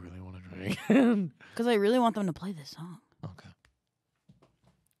 Do you really want to try again? Because I really want them to play this song. Okay.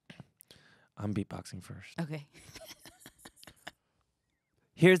 I'm beatboxing first. Okay.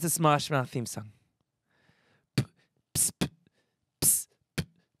 Here's the Smosh Mouth theme song.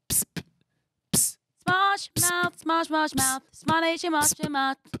 Smosh mouth, smosh mouth, smosh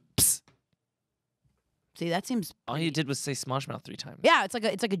mouth. See, that seems. All you did was say Smosh Mouth 3 times. Yeah, it's like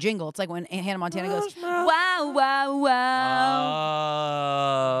a jingle. It's like when Hannah Montana goes, Mouth. wow, wow, wow.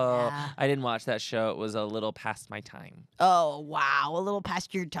 Oh, Yeah. I didn't watch that show. It was a little past my time. Oh, wow, a little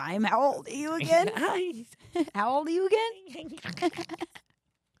past your time. How old are you again? How old are you again?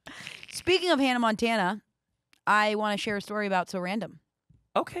 Speaking of Hannah Montana, I want to share a story about So Random.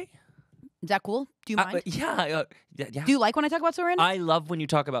 Okay. Is that cool? Do you mind? Yeah. Do you like when I talk about So Random? I love when you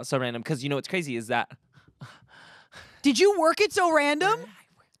talk about So Random because you know what's crazy is that. Did you work at So Random?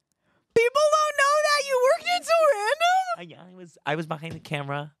 People don't know that you worked at So Random. I was behind the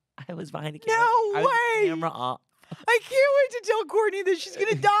camera. I was behind the camera. No I was way. the camera off. I can't wait to tell Courtney that she's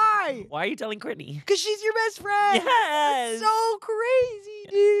gonna die. Why are you telling Courtney? Because she's your best friend. Yes. That's so crazy,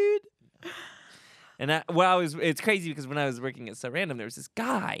 dude. And it's crazy because when I was working at So Random, there was this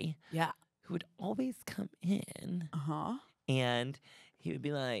guy Yeah. who would always come in Uh-huh. and he would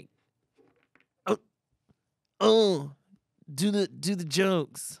be like, "Oh, do the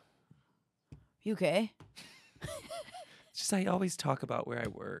jokes." You okay? It's just I always talk about where I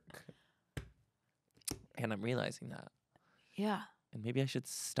work, and I'm realizing that, Yeah. and maybe I should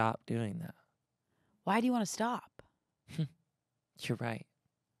stop doing that. Why do you want to stop? You're right.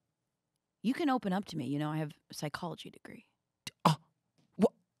 You can open up to me. You know, I have a psychology degree. Oh,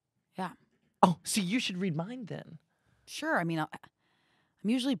 what? Yeah. Oh, so you should read mine then. Sure. I mean, I'm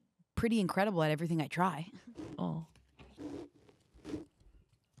usually pretty incredible at everything I try. Oh.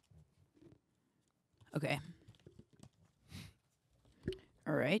 Okay.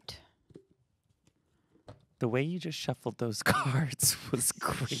 All right. The way you just shuffled those cards was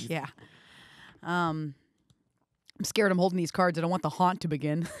crazy. Yeah. I'm scared I'm holding these cards. I don't want the haunt to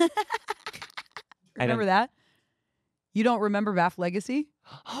begin. Remember that? You don't remember Bath Legacy?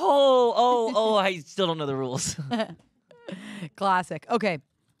 Oh, I still don't know the rules. Classic. Okay.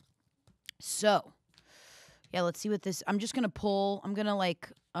 So, yeah, let's see what this. I'm just gonna pull. I'm gonna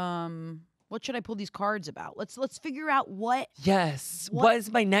what should I pull these cards about? Let's figure out what. Yes. What is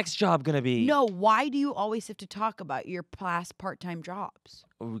my next job gonna be? No. Why do you always have to talk about your past part-time jobs?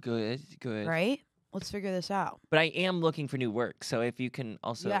 Oh, good. Right. Let's figure this out. But I am looking for new work, so if you can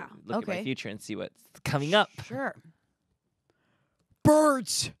also look at my future and see what's coming up. Sure.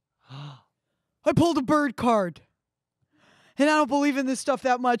 Birds. I pulled a bird card. And I don't believe in this stuff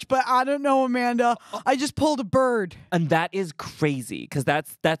that much, but I don't know, Amanda. I just pulled a bird. And that is crazy, because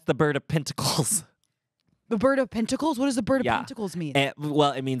that's the bird of pentacles. The bird of pentacles? What does the bird of pentacles mean?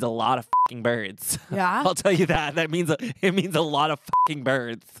 Well, it means a lot of fucking birds. Yeah? I'll tell you that. It means a lot of fucking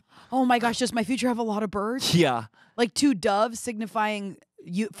birds. Oh my gosh, does my future have a lot of birds? Yeah. Like 2 doves signifying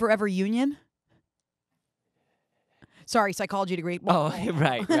forever union? Sorry, psychology degree. Oh,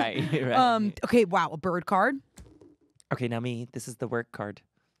 right. Okay, wow, a bird card. Okay, now me. This is the work card.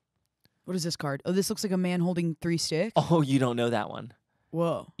 What is this card? Oh, this looks like a man holding 3 sticks. Oh, you don't know that one.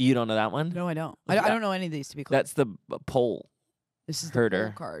 Whoa. You don't know that one? No, I don't. I don't know any of these, to be clear. That's the pole. This is herder. The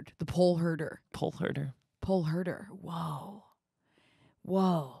pole card. The pole herder. Pole herder. Pole herder. Whoa.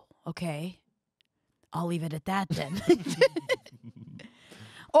 Okay. I'll leave it at that then.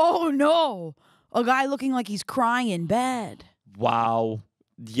 Oh, no. A guy looking like he's crying in bed. Wow.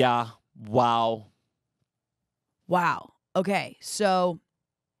 Yeah. Wow. Okay, so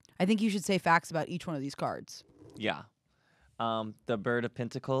I think you should say facts about each one of these cards. Yeah. The Bird of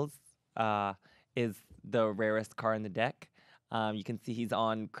Pentacles is the rarest card in the deck. You can see he's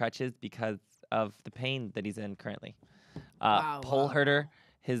on crutches because of the pain that he's in currently. Pole herder,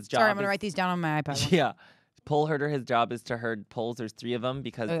 his job. Sorry, I'm going to write these down on my iPad. Yeah. Pole herder, his job is to herd poles. There's 3 of them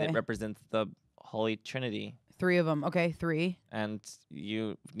because it represents the Holy Trinity. 3 of them. Okay, 3. And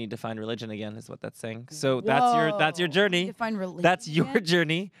you need to find religion again, is what that's saying. So that's your journey. To find religion. That's your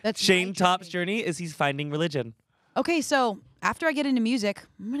journey. That's Shayne Topp's journey is he's finding religion. Okay, so after I get into music,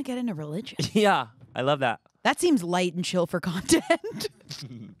 I'm gonna get into religion. Yeah, I love that. That seems light and chill for content.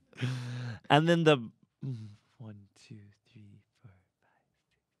 And then the 1, 2, 3, 4, 5,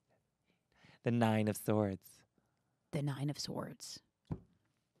 6, 7, The 9 of Swords. The 9 of Swords.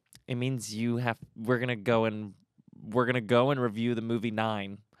 It means we're gonna go and review the movie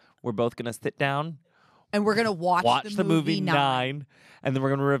 9. We're both gonna sit down and we're gonna watch the movie 9, and then we're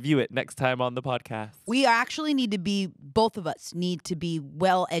gonna review it next time on the podcast. We actually both of us need to be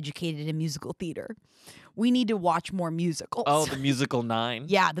well educated in musical theater. We need to watch more musicals. Oh, the musical 9?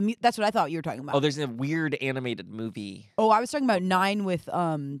 Yeah, that's what I thought you were talking about. Oh, there's a weird animated movie. Oh, I was talking about 9 with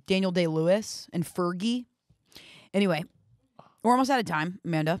Daniel Day-Lewis and Fergie. Anyway, we're almost out of time,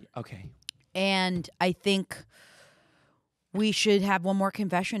 Amanda. Okay. And I think we should have one more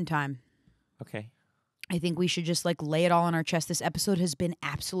confession time. Okay. I think we should just lay it all on our chest. This episode has been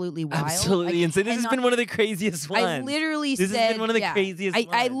absolutely wild. Absolutely insane. This has been one of the craziest ones. I literally This has been one of the craziest ones.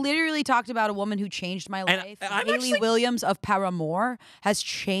 I literally talked about a woman who changed my life. Hayley Williams of Paramore has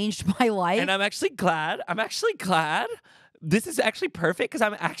changed my life. And I'm actually glad. This is actually perfect because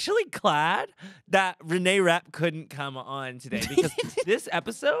I'm actually glad that Renee Rapp couldn't come on today because this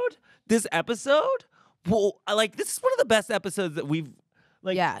episode, well, this is one of the best episodes that we've.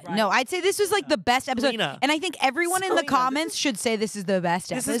 I'd say this was the best episode. Selina. And I think everyone in the comments should say this is the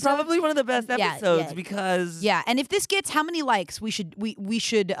best episode. This is probably one of the best episodes because. Yeah, and if this gets how many likes, we should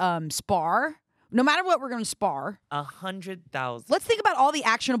spar. No matter what, we're going to spar. 100,000. Let's think about all the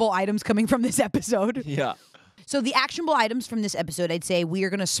actionable items coming from this episode. Yeah. So the actionable items from this episode, I'd say we are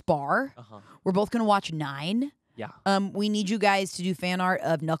going to spar. We're both going to watch 9. Yeah. We need you guys to do fan art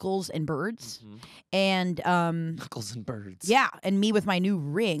of Knuckles and birds. And Knuckles and birds. Yeah, and me with my new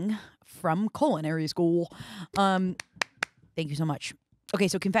ring from culinary school. Thank you so much. Okay,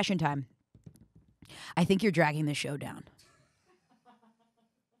 so confession time. I think you're dragging this show down.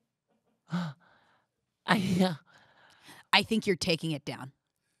 I think you're taking it down.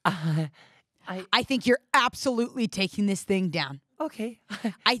 I think you're absolutely taking this thing down. Okay.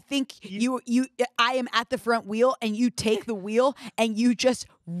 I think I am at the front wheel and you take the wheel and you just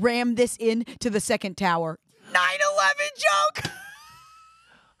ram this in to the second tower. 9/11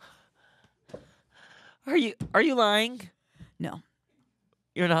 joke. Are you lying? No.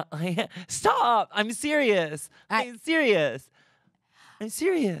 You're not lying. Stop. I'm serious. I'm serious.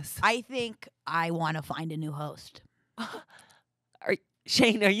 I think I want to find a new host.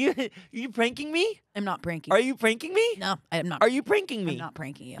 Shayne, are you pranking me? I'm not pranking. Are you pranking me? No, I'm not. Are you pranking me? I'm not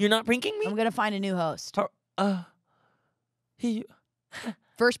pranking you. You're not pranking me? I'm going to find a new host. He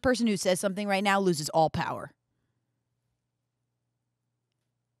First person who says something right now loses all power.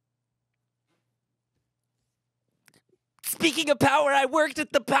 Speaking of power, I worked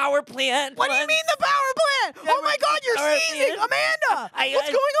at the power plant. What do you mean the power plant? Oh my God, you're sneezing, Amanda! What's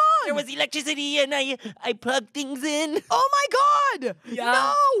going on? There was electricity and I plugged things in. Oh my God! Yeah.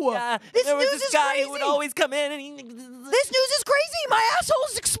 No! Yeah. This there was news this is guy crazy. who would always come in and This news is crazy. My asshole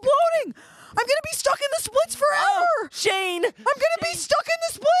is exploding. I'm gonna be stuck in the splits forever. Oh, Shayne! I'm gonna be stuck in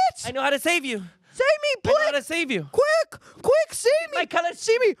the splits. I know how to save you. Save me, please. I know how to save you. Quick, save me. My colors.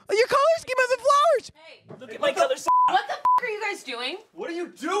 See me. Your colors. Give me the flowers. Hey, Look at my colors. what the f are you guys doing? What are you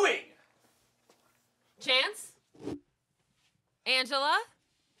doing? Chance? Angela?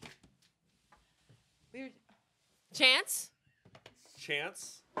 Chance?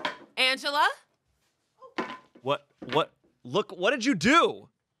 Chance? Angela? What? Look, what did you do?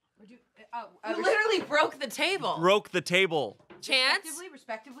 You literally broke the table. Broke the table. Chance?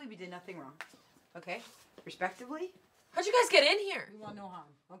 Respectively, we did nothing wrong. Okay? Respectively, How'd you guys get in here? we want no harm.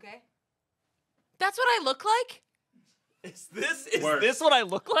 Okay? That's what I look like? Is this what I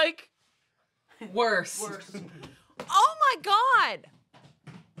look like? Worse. Oh my God!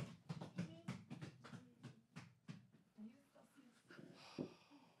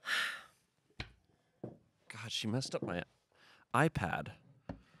 God, she messed up my iPad.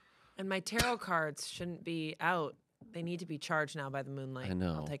 And my tarot cards shouldn't be out. They need to be charged now by the moonlight. I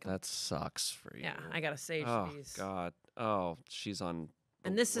know. I'll take 'em. That sucks for you. Yeah, I gotta save Oh, these. God. Oh, she's on the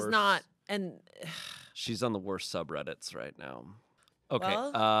And this is worst- not. And She's on the worst subreddits right now. Okay.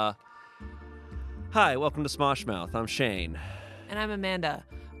 Well- Hi, welcome to Smosh Mouth. I'm Shayne. and I'm Amanda.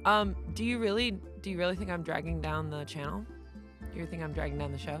 Do you really think I'm dragging down the channel? Do you think I'm dragging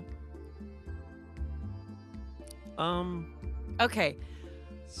down the show? Okay.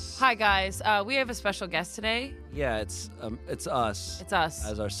 Hi guys. We have a special guest today. Yeah, it's us. It's us.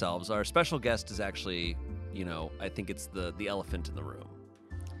 As ourselves. Our special guest is actually, I think it's the elephant in the room,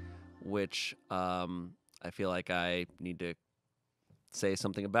 which I feel like I need to say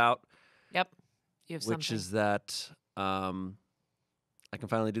something about. Yep. You have something. Which is that I can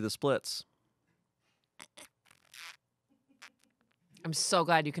finally do the splits. I'm so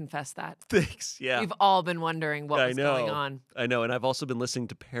glad you confessed that. Thanks. Yeah. We've all been wondering what was going on. I know. And I've also been listening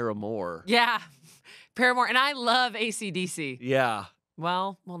to Paramore. Yeah. Paramore. And I love AC/DC. Yeah.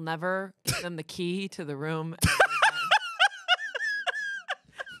 Well, we'll never give them the key to the room ever again.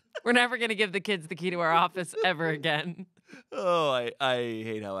 We're never going to give the kids the key to our office ever again. Oh, I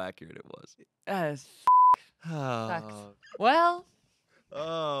hate how accurate it was. Sucks. Well.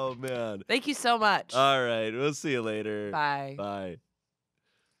 Oh, man. Thank you so much. All right. We'll see you later. Bye. Bye.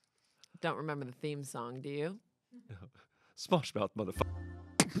 Don't remember the theme song, do you? Smosh mouth,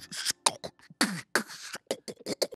 motherfucker.